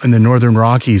in the Northern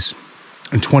Rockies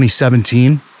in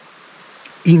 2017,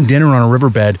 eating dinner on a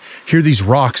riverbed, hear these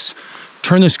rocks,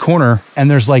 turn this corner,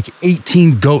 and there's like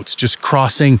 18 goats just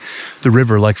crossing the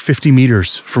river, like 50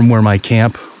 meters from where my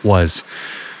camp was.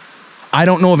 I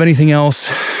don't know of anything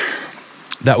else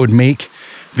that would make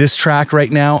this track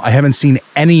right now. I haven't seen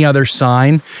any other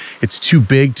sign. It's too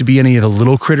big to be any of the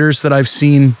little critters that I've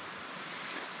seen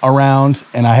around,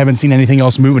 and I haven't seen anything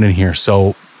else moving in here.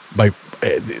 So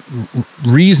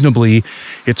reasonably,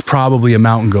 it's probably a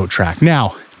mountain goat track.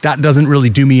 Now, that doesn't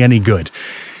really do me any good.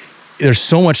 There's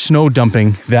so much snow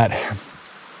dumping that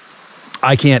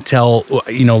I can't tell,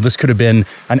 you know, this could have been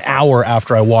an hour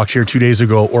after I walked here 2 days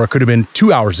ago, or it could have been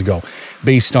 2 hours ago,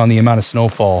 based on the amount of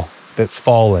snowfall that's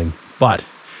falling. But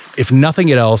if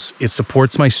nothing else, it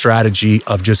supports my strategy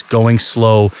of just going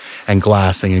slow and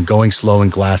glassing and going slow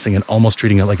and glassing and almost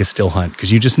treating it like a still hunt,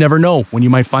 because you just never know when you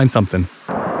might find something.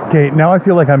 Okay, now I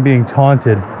feel like I'm being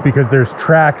taunted because there's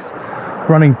tracks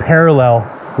running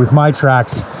parallel with my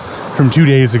tracks from 2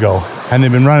 days ago, and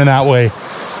they've been running that way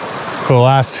for the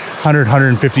last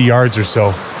 150 yards or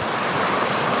so.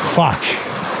 Fuck.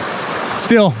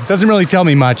 Still, doesn't really tell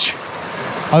me much,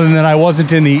 other than I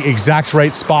wasn't in the exact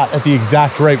right spot at the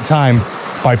exact right time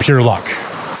by pure luck.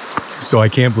 So I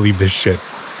can't believe this shit.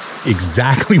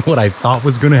 Exactly what I thought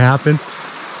was gonna happen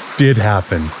did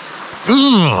happen.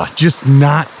 Ugh, just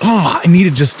not, I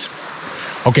needed just,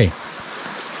 okay.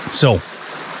 So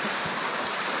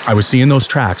I was seeing those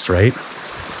tracks, right?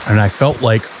 And I felt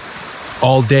like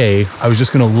all day, I was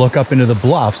just gonna look up into the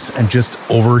bluffs and just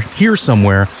over here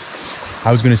somewhere,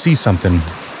 I was gonna see something.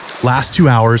 Last 2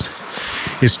 hours,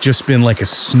 it's just been like a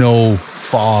snow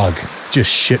fog, just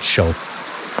shit show.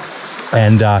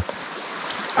 And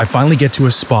I finally get to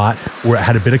a spot where it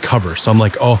had a bit of cover. So I'm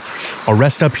like, oh, I'll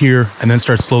rest up here and then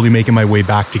start slowly making my way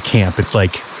back to camp. It's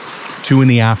like 2 in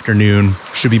the afternoon,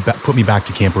 should be put me back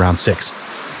to camp around 6.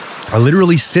 I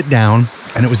literally sit down,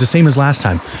 and it was the same as last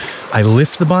time. I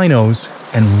lift the binos,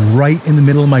 and right in the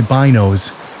middle of my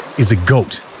binos is a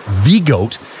goat, the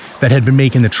goat that had been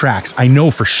making the tracks. I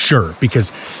know for sure,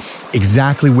 because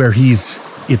exactly where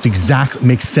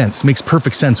makes sense, makes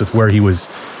perfect sense with where he was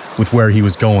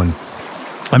going.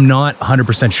 I'm not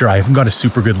 100% sure. I haven't got a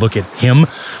super good look at him,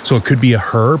 so it could be a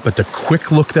her, but the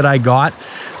quick look that I got,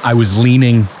 I was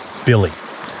leaning Billy.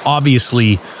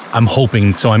 Obviously, I'm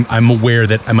hoping, so I'm aware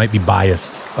that I might be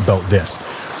biased about this.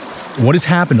 What has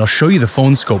happened, I'll show you the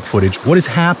phone scope footage. What has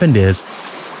happened is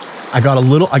I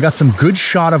got some good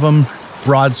shot of him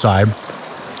broadside,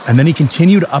 and then he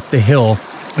continued up the hill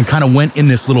and kind of went in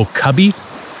this little cubby,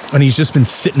 and he's just been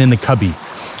sitting in the cubby.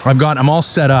 I'm all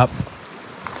set up.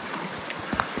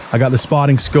 I got the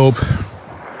spotting scope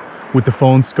with the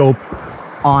phone scope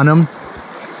on him.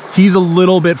 He's a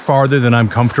little bit farther than I'm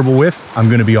comfortable with, I'm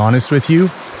gonna be honest with you.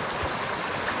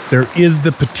 There is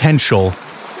the potential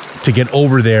to get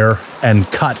over there and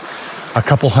cut a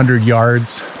couple 100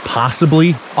 yards,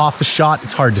 possibly off the shot.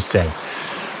 It's hard to say.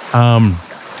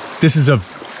 This is a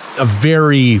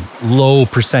very low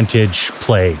percentage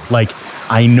play. Like,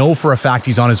 I know for a fact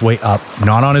he's on his way up,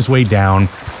 not on his way down,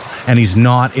 and he's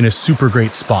not in a super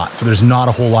great spot. So there's not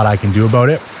a whole lot I can do about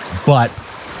it, but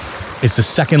it's the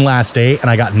second last day and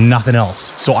I got nothing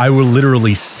else. So I will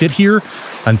literally sit here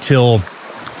until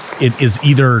it is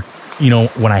either,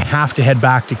 when I have to head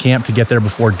back to camp to get there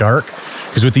before dark,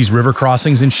 because with these river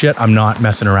crossings and shit, I'm not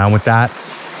messing around with that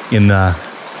in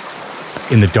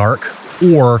the dark,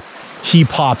 or he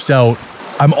pops out.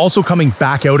 I'm also coming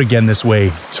back out again this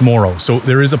way tomorrow. So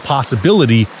there is a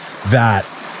possibility that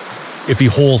if he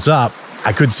holds up,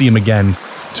 I could see him again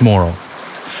tomorrow.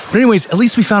 But anyways, at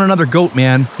least we found another goat,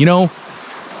 man.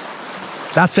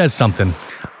 That says something.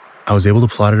 I was able to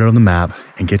plot it out on the map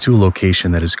and get to a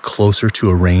location that is closer to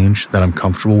a range that I'm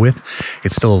comfortable with.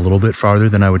 It's still a little bit farther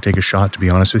than I would take a shot, to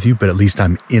be honest with you, but at least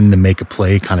I'm in the make a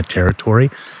play kind of territory.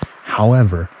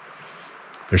 However,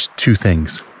 there's 2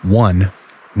 things. One,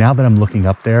 now that I'm looking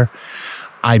up there,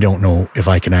 I don't know if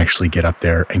I can actually get up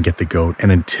there and get the goat.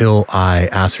 And until I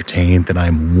ascertain that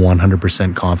I'm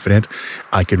 100% confident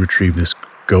I could retrieve this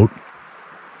goat,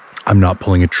 I'm not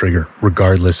pulling a trigger,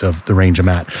 regardless of the range I'm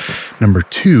at. Number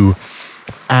 2,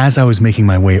 as I was making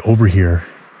my way over here,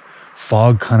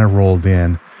 fog kind of rolled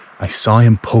in. I saw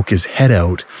him poke his head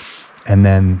out, and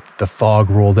then the fog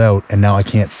rolled out, and now I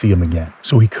can't see him again.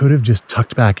 So he could have just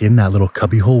tucked back in that little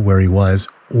cubby hole where he was,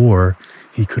 or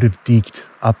he could have deked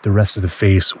up the rest of the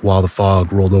face while the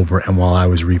fog rolled over and while I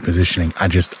was repositioning.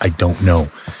 I don't know.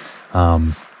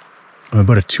 I'm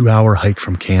about a 2-hour hike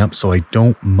from camp, so I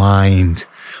don't mind.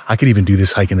 I could even do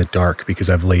this hike in the dark because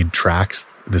I've laid tracks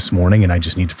this morning and I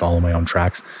just need to follow my own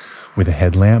tracks with a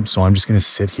headlamp. So I'm just going to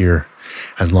sit here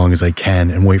as long as I can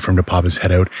and wait for him to pop his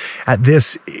head out. At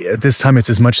this time, it's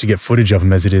as much to get footage of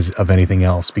him as it is of anything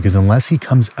else, because unless he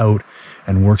comes out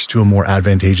and works to a more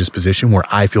advantageous position where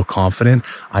I feel confident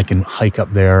I can hike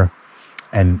up there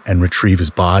and retrieve his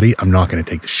body, I'm not going to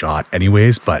take the shot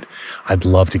anyways, but I'd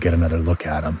love to get another look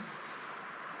at him.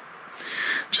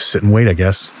 Just sit and wait, I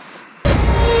guess.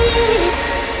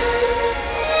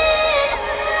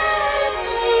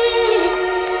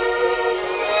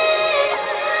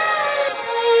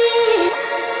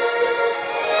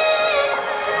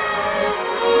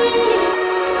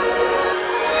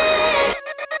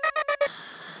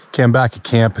 Okay, I'm back at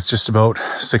camp. It's just about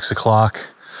 6 o'clock.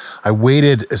 I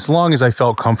waited as long as I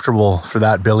felt comfortable for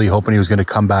that Billy, hoping he was going to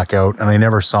come back out, and I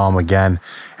never saw him again.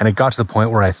 And it got to the point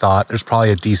where I thought there's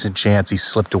probably a decent chance he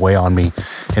slipped away on me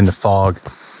in the fog.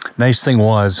 Nice thing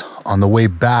was, on the way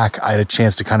back, I had a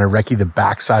chance to kind of recce the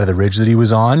backside of the ridge that he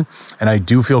was on, and I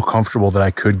do feel comfortable that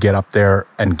I could get up there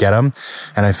and get him.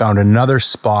 And I found another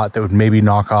spot that would maybe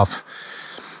knock off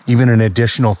even an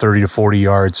additional 30 to 40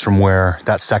 yards from where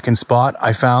that second spot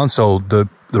I found. So the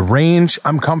range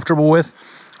I'm comfortable with,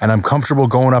 and I'm comfortable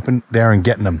going up in there and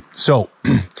getting them. So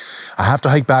I have to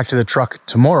hike back to the truck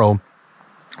tomorrow,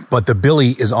 but the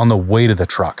Billy is on the way to the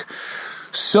truck.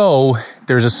 So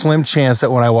there's a slim chance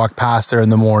that when I walk past there in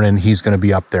the morning, he's going to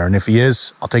be up there. And if he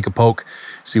is, I'll take a poke,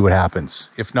 see what happens.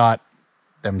 If not,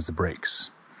 them's the breaks.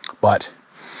 But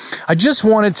I just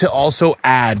wanted to also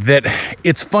add that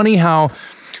it's funny how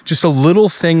Just a little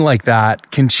thing like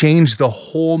that can change the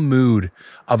whole mood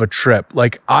of a trip.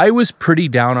 Like, I was pretty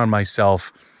down on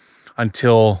myself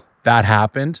until that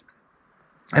happened.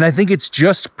 And I think it's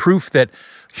just proof that,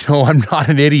 I'm not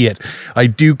an idiot. I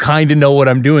do kind of know what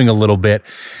I'm doing a little bit.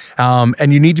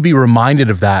 And you need to be reminded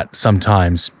of that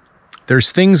sometimes.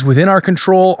 There's things within our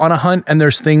control on a hunt, and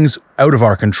there's things out of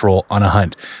our control on a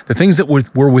hunt. The things that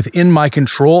were within my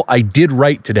control, I did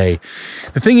right today.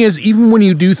 The thing is, even when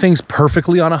you do things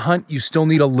perfectly on a hunt, you still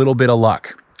need a little bit of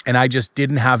luck. And I just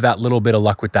didn't have that little bit of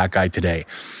luck with that guy today.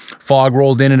 Fog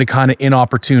rolled in at a kind of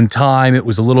inopportune time. It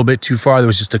was a little bit too far. There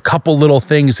was just a couple little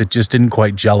things that just didn't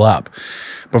quite gel up.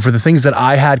 But for the things that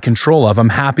I had control of, I'm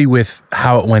happy with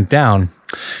how it went down.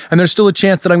 And there's still a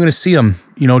chance that I'm going to see him,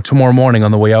 tomorrow morning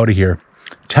on the way out of here.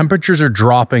 Temperatures are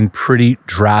dropping pretty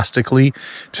drastically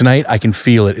tonight. I can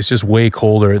feel it. It's just way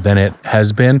colder than it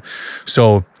has been.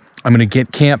 So I'm going to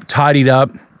get camp tidied up,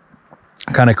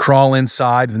 kind of crawl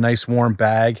inside the nice warm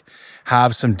bag,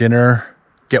 have some dinner,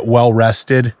 get well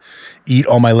rested, eat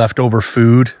all my leftover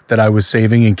food that I was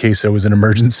saving in case there was an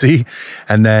emergency,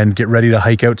 and then get ready to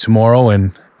hike out tomorrow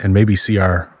and maybe see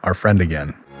our friend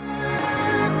again.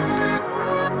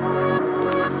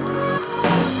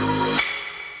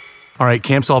 All right,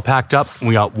 camp's all packed up, and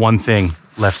we got one thing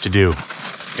left to do.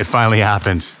 It finally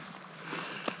happened.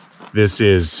 This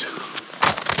is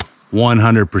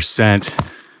 100%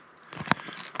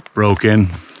 broken.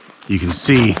 You can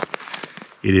see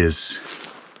it is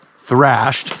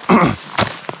thrashed.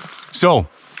 So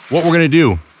what we're gonna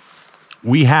do,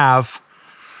 we have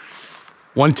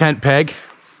one tent peg,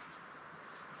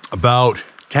 about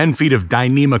 10 feet of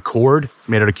Dyneema cord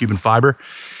made out of Cuban fiber,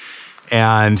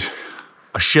 and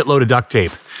a shitload of duct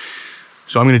tape.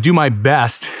 So I'm gonna do my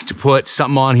best to put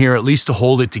something on here, at least to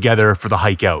hold it together for the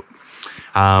hike out.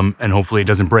 And hopefully it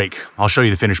doesn't break. I'll show you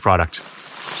the finished product.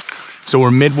 So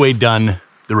we're midway done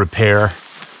the repair.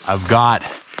 I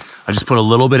just put a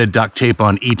little bit of duct tape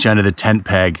on each end of the tent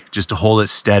peg just to hold it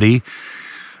steady,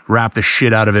 wrap the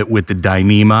shit out of it with the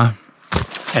Dyneema.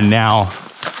 And now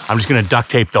I'm just gonna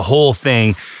duct tape the whole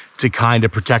thing to kind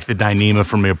of protect the Dyneema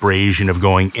from the abrasion of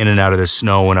going in and out of the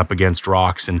snow and up against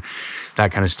rocks and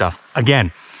that kind of stuff.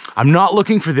 Again, I'm not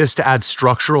looking for this to add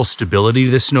structural stability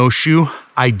to the snowshoe.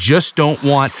 I just don't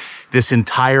want this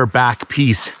entire back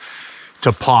piece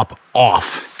to pop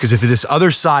off, because if this other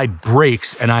side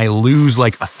breaks and I lose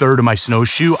like a third of my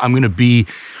snowshoe, I'm gonna be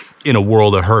in a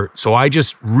world of hurt. So I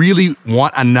just really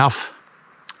want enough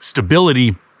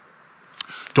stability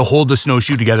to hold the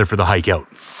snowshoe together for the hike out.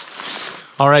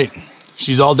 All right,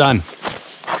 she's all done.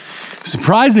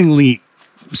 Surprisingly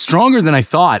stronger than I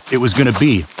thought it was gonna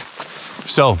be.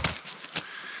 So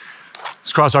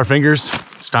let's cross our fingers.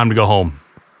 It's time to go home.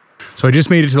 So I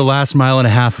just made it to the last mile and a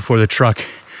half before the truck.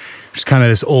 Just kind of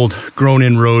this old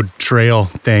grown-in road trail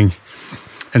thing.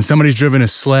 And somebody's driven a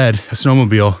sled, a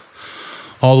snowmobile,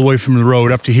 all the way from the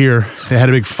road up to here. They had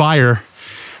a big fire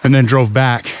and then drove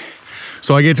back.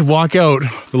 So I get to walk out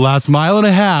the last mile and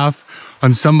a half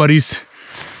on somebody's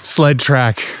sled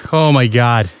track. Oh my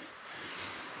God.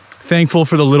 Thankful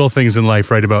for the little things in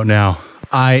life right about now.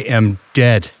 I am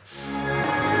dead.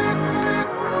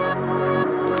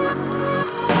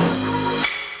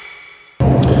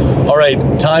 All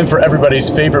right, time for everybody's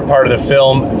favorite part of the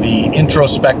film, the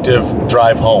introspective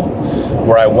drive home,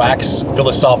 where I wax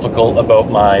philosophical about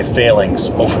my failings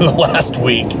over the last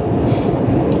week.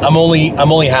 I'm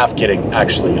only half kidding,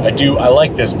 actually. I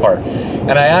like this part.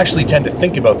 And I actually tend to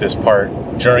think about this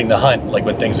part during the hunt, like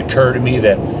when things occur to me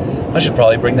that I should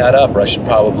probably bring that up, or I should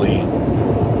probably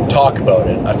talk about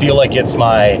it. I feel like it's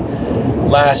my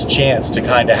last chance to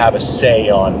kind of have a say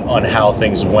on how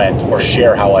things went, or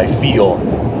share how I feel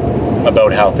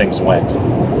about how things went.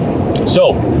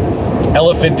 So,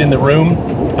 elephant in the room,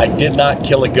 I did not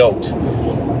kill a goat.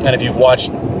 And if you've watched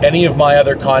any of my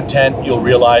other content, you'll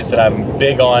realize that I'm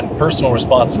big on personal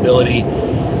responsibility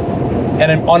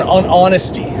and on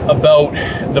honesty about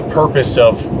the purpose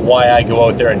of why I go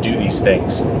out there and do these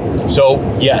things. So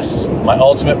yes, my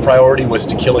ultimate priority was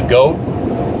to kill a goat,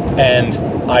 and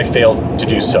I failed to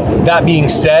do so. That being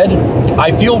said,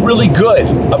 I feel really good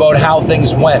about how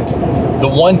things went. The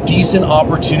one decent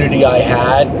opportunity I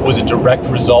had was a direct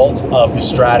result of the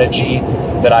strategy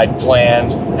that I'd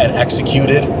planned and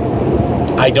executed.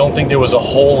 I don't think there was a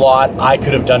whole lot I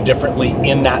could have done differently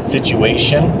in that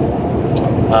situation.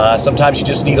 Sometimes you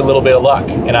just need a little bit of luck,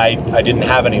 and I didn't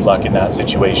have any luck in that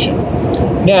situation.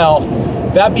 Now,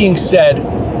 that being said,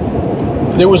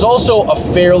 there was also a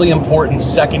fairly important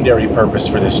secondary purpose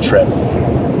for this trip,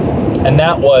 and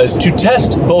that was to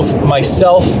test both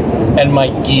myself and my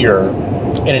gear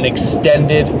in an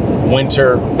extended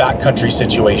winter backcountry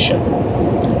situation.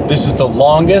 This is the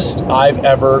longest I've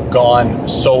ever gone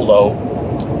solo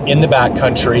in the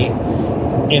backcountry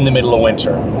in the middle of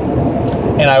winter.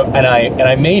 And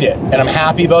I made it, and I'm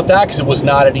happy about that because it was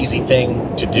not an easy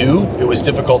thing to do. It was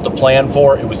difficult to plan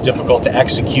for, it was difficult to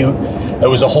execute. There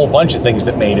was a whole bunch of things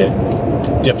that made it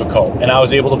difficult, and I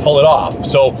was able to pull it off.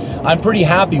 So I'm pretty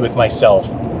happy with myself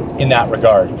in that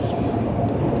regard.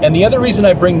 And the other reason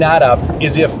I bring that up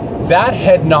is if that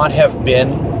had not have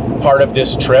been part of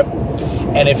this trip,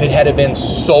 and if it had been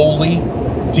solely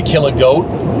to kill a goat,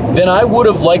 then I would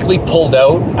have likely pulled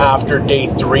out after day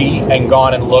 3 and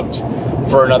gone and looked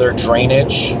for another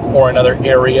drainage or another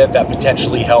area that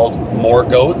potentially held more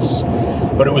goats.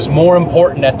 But it was more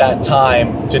important at that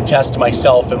time to test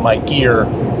myself and my gear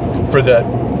for the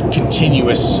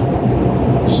continuous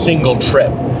single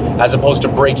trip, as opposed to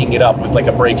breaking it up with like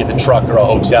a break at the truck or a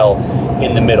hotel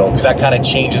in the middle, because that kind of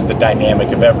changes the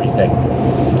dynamic of everything.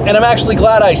 And I'm actually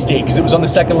glad I stayed, because it was on the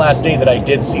second last day that I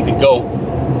did see the goat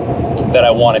that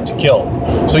I wanted to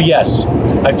kill. So yes,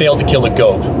 I failed to kill a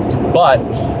goat, but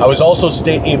I was also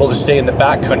able to stay in the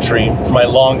backcountry for my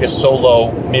longest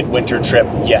solo midwinter trip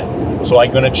yet. So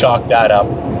I'm gonna chalk that up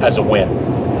as a win.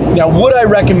 Now, would I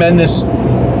recommend this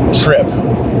trip?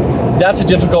 That's a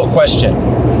difficult question.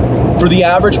 For the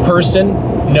average person,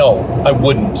 no, I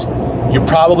wouldn't. You're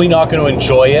probably not going to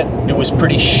enjoy it. It was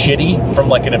pretty shitty from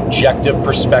like an objective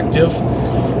perspective.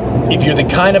 If you're the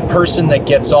kind of person that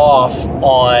gets off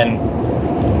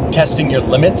on testing your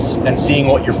limits and seeing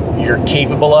what you're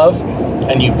capable of,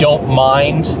 and you don't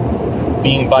mind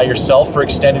being by yourself for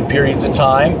extended periods of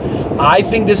time, I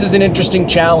think this is an interesting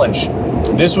challenge.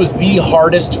 This was the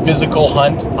hardest physical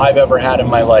hunt I've ever had in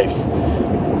my life,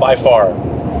 by far.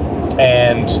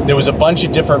 And there was a bunch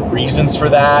of different reasons for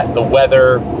that. The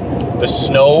weather, the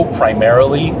snow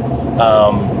primarily.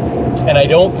 And I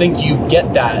don't think you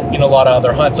get that in a lot of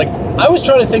other hunts. Like, I was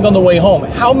trying to think on the way home,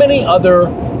 how many other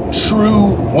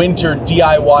true winter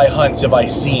DIY hunts have I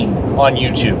seen on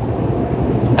YouTube?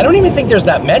 I don't even think there's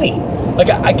that many. Like,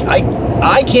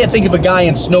 I can't think of a guy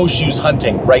in snowshoes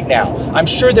hunting right now. I'm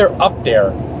sure they're up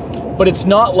there, but it's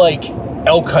not like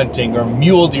elk hunting or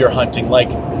mule deer hunting. Like,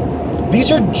 these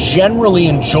are generally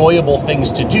enjoyable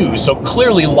things to do, so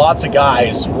clearly lots of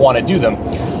guys want to do them.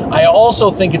 I also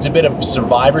think it's a bit of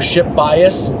survivorship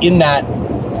bias in that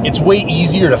it's way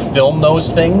easier to film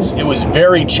those things. It was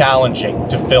very challenging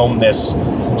to film this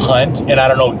hunt, and I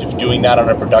don't know if doing that on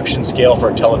a production scale for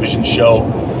a television show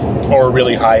or a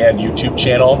really high-end YouTube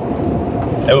channel,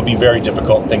 it would be a very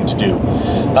difficult thing to do.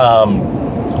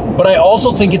 But I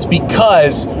also think it's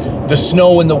because the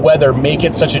snow and the weather make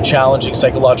it such a challenging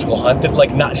psychological hunt that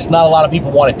like not a lot of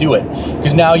people want to do it,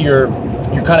 because now you're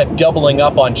kind of doubling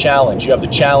up on challenge. You have the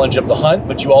challenge of the hunt,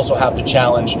 but you also have the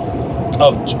challenge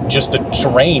of just the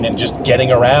terrain and just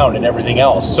getting around and everything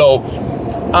else. So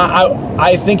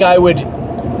I think I would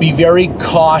be very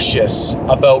cautious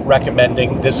about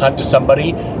recommending this hunt to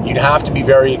somebody. You'd have to be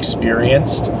very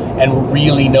experienced and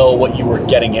really know what you were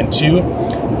getting into.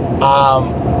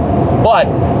 But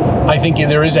I think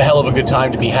there is a hell of a good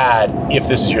time to be had if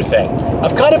this is your thing.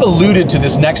 I've kind of alluded to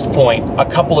this next point a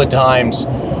couple of times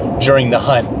during the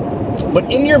hunt,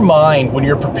 but in your mind, when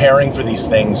you're preparing for these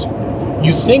things,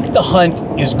 you think the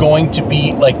hunt is going to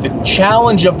be like, the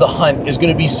challenge of the hunt is going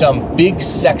to be some big,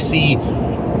 sexy,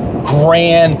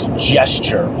 grand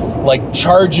gesture, like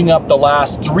charging up the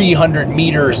last 300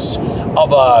 meters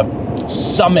of a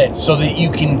summit so that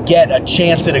you can get a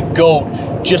chance at a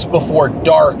goat just before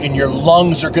dark, and your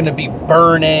lungs are going to be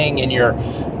burning, and your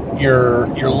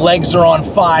legs are on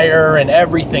fire, and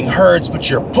everything hurts, but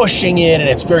you're pushing it, and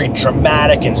it's very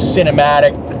dramatic and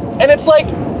cinematic. And it's like,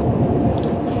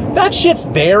 that shit's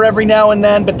there every now and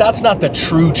then, but that's not the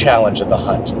true challenge of the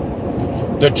hunt.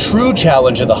 The true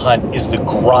challenge of the hunt is the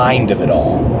grind of it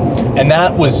all. And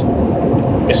that was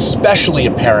especially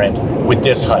apparent with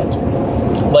this hunt.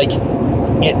 Like,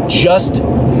 it just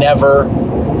never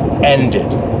ended.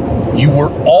 You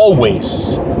were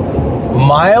always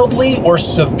mildly or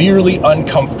severely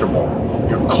uncomfortable.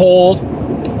 You're cold,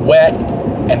 wet,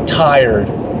 and tired,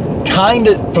 kind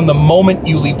of from the moment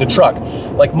you leave the truck.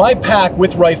 Like, my pack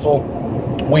with rifle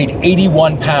weighed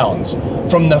 81 pounds.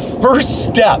 From the first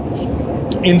step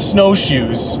in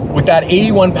snowshoes with that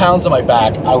 81 pounds on my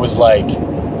back, I was like,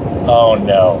 oh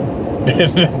no,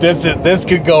 this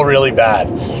could go really bad.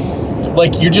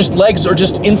 Like, your legs are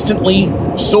just instantly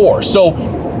sore. So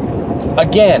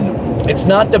again, it's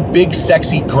not the big,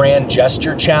 sexy, grand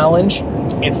gesture challenge.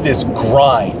 It's this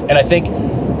grind. And I think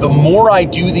the more I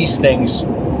do these things,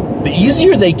 the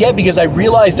easier they get, because I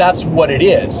realize that's what it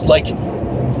is. Like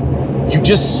you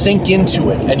just sink into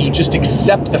it and you just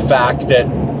accept the fact that,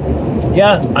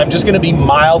 yeah, I'm just gonna be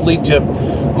mildly to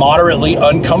moderately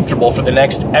uncomfortable for the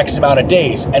next X amount of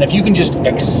days. And if you can just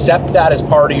accept that as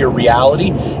part of your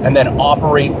reality and then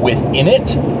operate within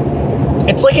it,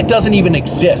 it's like it doesn't even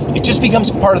exist. It just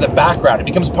becomes part of the background. It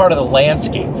becomes part of the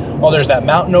landscape. Oh, there's that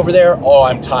mountain over there. Oh,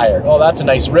 I'm tired. Oh, that's a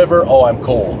nice river. Oh, I'm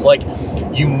cold. Like,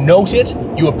 you note it,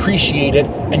 you appreciate it,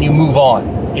 and you move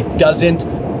on. It doesn't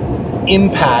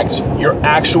impact your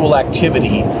actual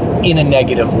activity in a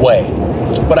negative way.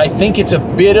 But I think it's a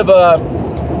bit of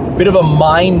a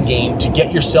mind game to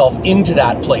get yourself into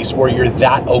that place where you're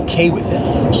that okay with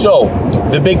it. So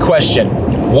the big question,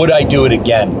 would I do it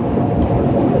again?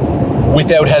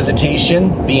 Without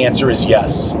hesitation, the answer is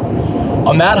yes.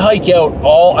 On that hike out,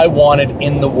 all I wanted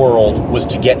in the world was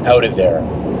to get out of there.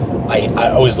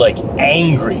 I was like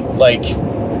angry, like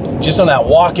just on that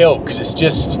walk out, because it's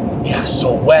just, yeah,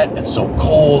 so wet and so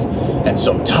cold and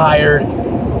so tired.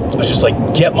 I was just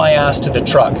like, get my ass to the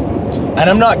truck. And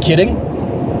I'm not kidding.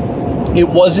 It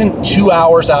wasn't 2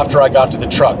 hours after I got to the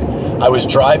truck. I was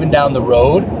driving down the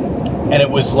road and it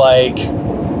was like,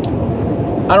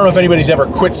 I don't know if anybody's ever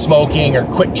quit smoking or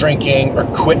quit drinking or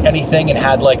quit anything and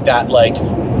had like that, like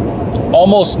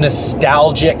almost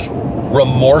nostalgic,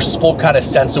 remorseful kind of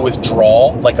sense of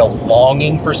withdrawal, like a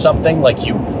longing for something, like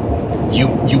you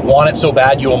want it so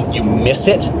bad, you miss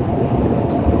it.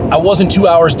 I wasn't 2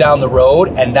 hours down the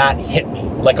road and that hit me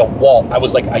like a wall. I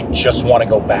was like, I just want to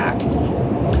go back.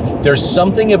 There's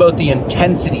something about the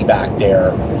intensity back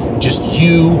there, just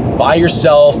you by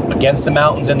yourself against the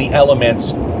mountains and the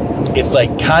elements. It's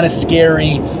like kind of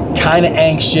scary, kind of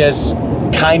anxious,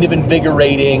 kind of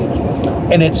invigorating,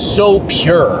 and it's so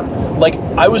pure. Like,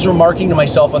 I was remarking to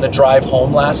myself on the drive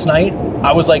home last night,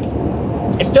 I was like,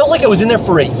 it felt like I was in there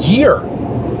for a year.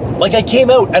 Like, I came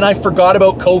out and I forgot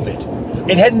about COVID.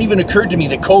 It hadn't even occurred to me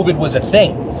that COVID was a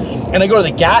thing. And I go to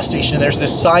the gas station and there's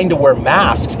this sign to wear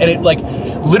masks, and it like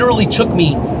literally took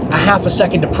me a half a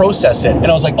second to process it. And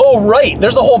I was like, oh right,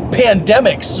 there's a whole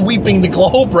pandemic sweeping the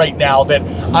globe right now that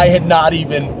I had not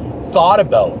even thought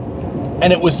about.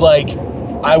 And it was like,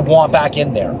 I want back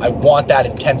in there. I want that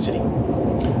intensity.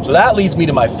 So that leads me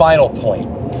to my final point.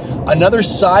 Another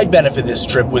side benefit of this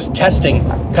trip was testing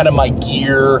kind of my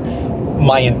gear,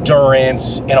 my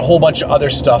endurance, and a whole bunch of other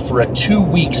stuff for a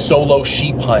 2-week solo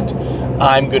sheep hunt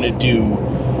I'm gonna do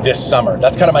this summer.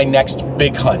 That's kind of my next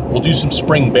big hunt. We'll do some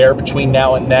spring bear between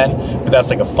now and then, but that's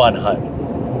like a fun hunt.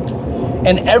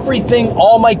 And everything,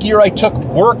 all my gear I took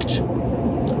worked.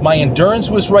 My endurance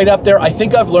was right up there. I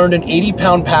think I've learned an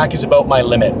 80-pound pack is about my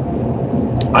limit.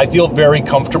 I feel very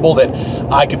comfortable that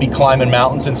I could be climbing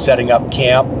mountains and setting up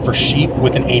camp for sheep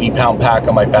with an 80-pound pack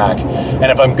on my back. And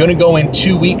if I'm gonna go in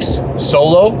 2 weeks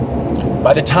solo,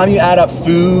 by the time you add up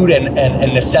food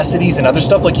and necessities and other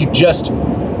stuff, like you just,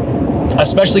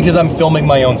 especially because I'm filming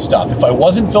my own stuff. If I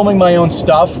wasn't filming my own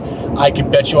stuff, I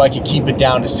could bet you I could keep it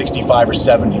down to 65 or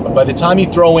 70. But by the time you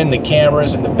throw in the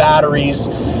cameras and the batteries,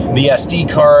 the SD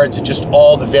cards, and just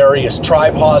all the various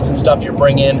tripods and stuff you're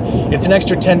bringing, it's an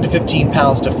extra 10 to 15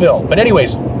 pounds to film. But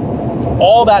anyways,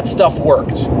 all that stuff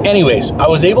worked. Anyways, I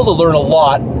was able to learn a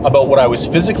lot about what I was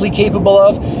physically capable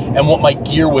of and what my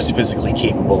gear was physically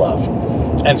capable of.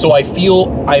 And so I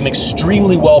feel I'm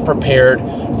extremely well prepared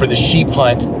for the sheep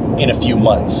hunt in a few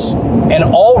months. And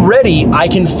already I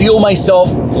can feel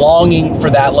myself longing for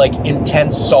that like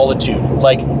intense solitude.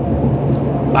 Like,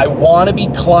 I want to be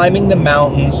climbing the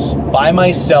mountains by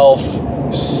myself,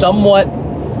 somewhat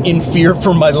in fear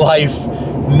for my life,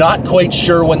 not quite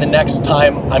sure when the next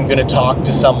time I'm going to talk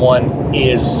to someone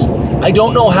is. I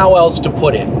don't know how else to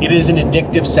put it. It is an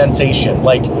addictive sensation.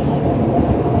 Like,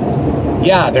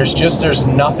 yeah, there's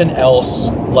nothing else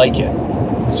like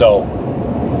it. So,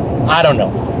 I don't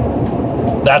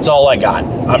know. That's all I got.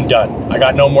 I'm done. I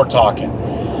got no more talking.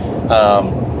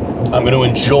 I'm going to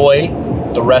enjoy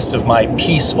the rest of my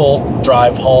peaceful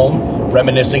drive home,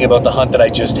 reminiscing about the hunt that I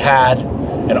just had,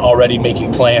 and already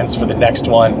making plans for the next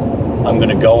one I'm going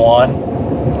to go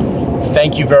on.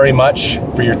 Thank you very much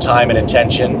for your time and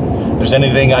attention. If there's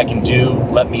anything I can do,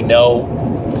 let me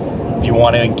know. If you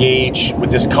want to engage with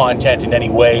this content in any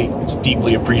way, it's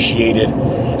deeply appreciated.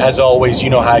 As always, you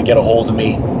know how to get a hold of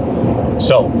me.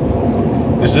 So,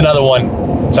 this is another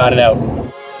one. Signing out.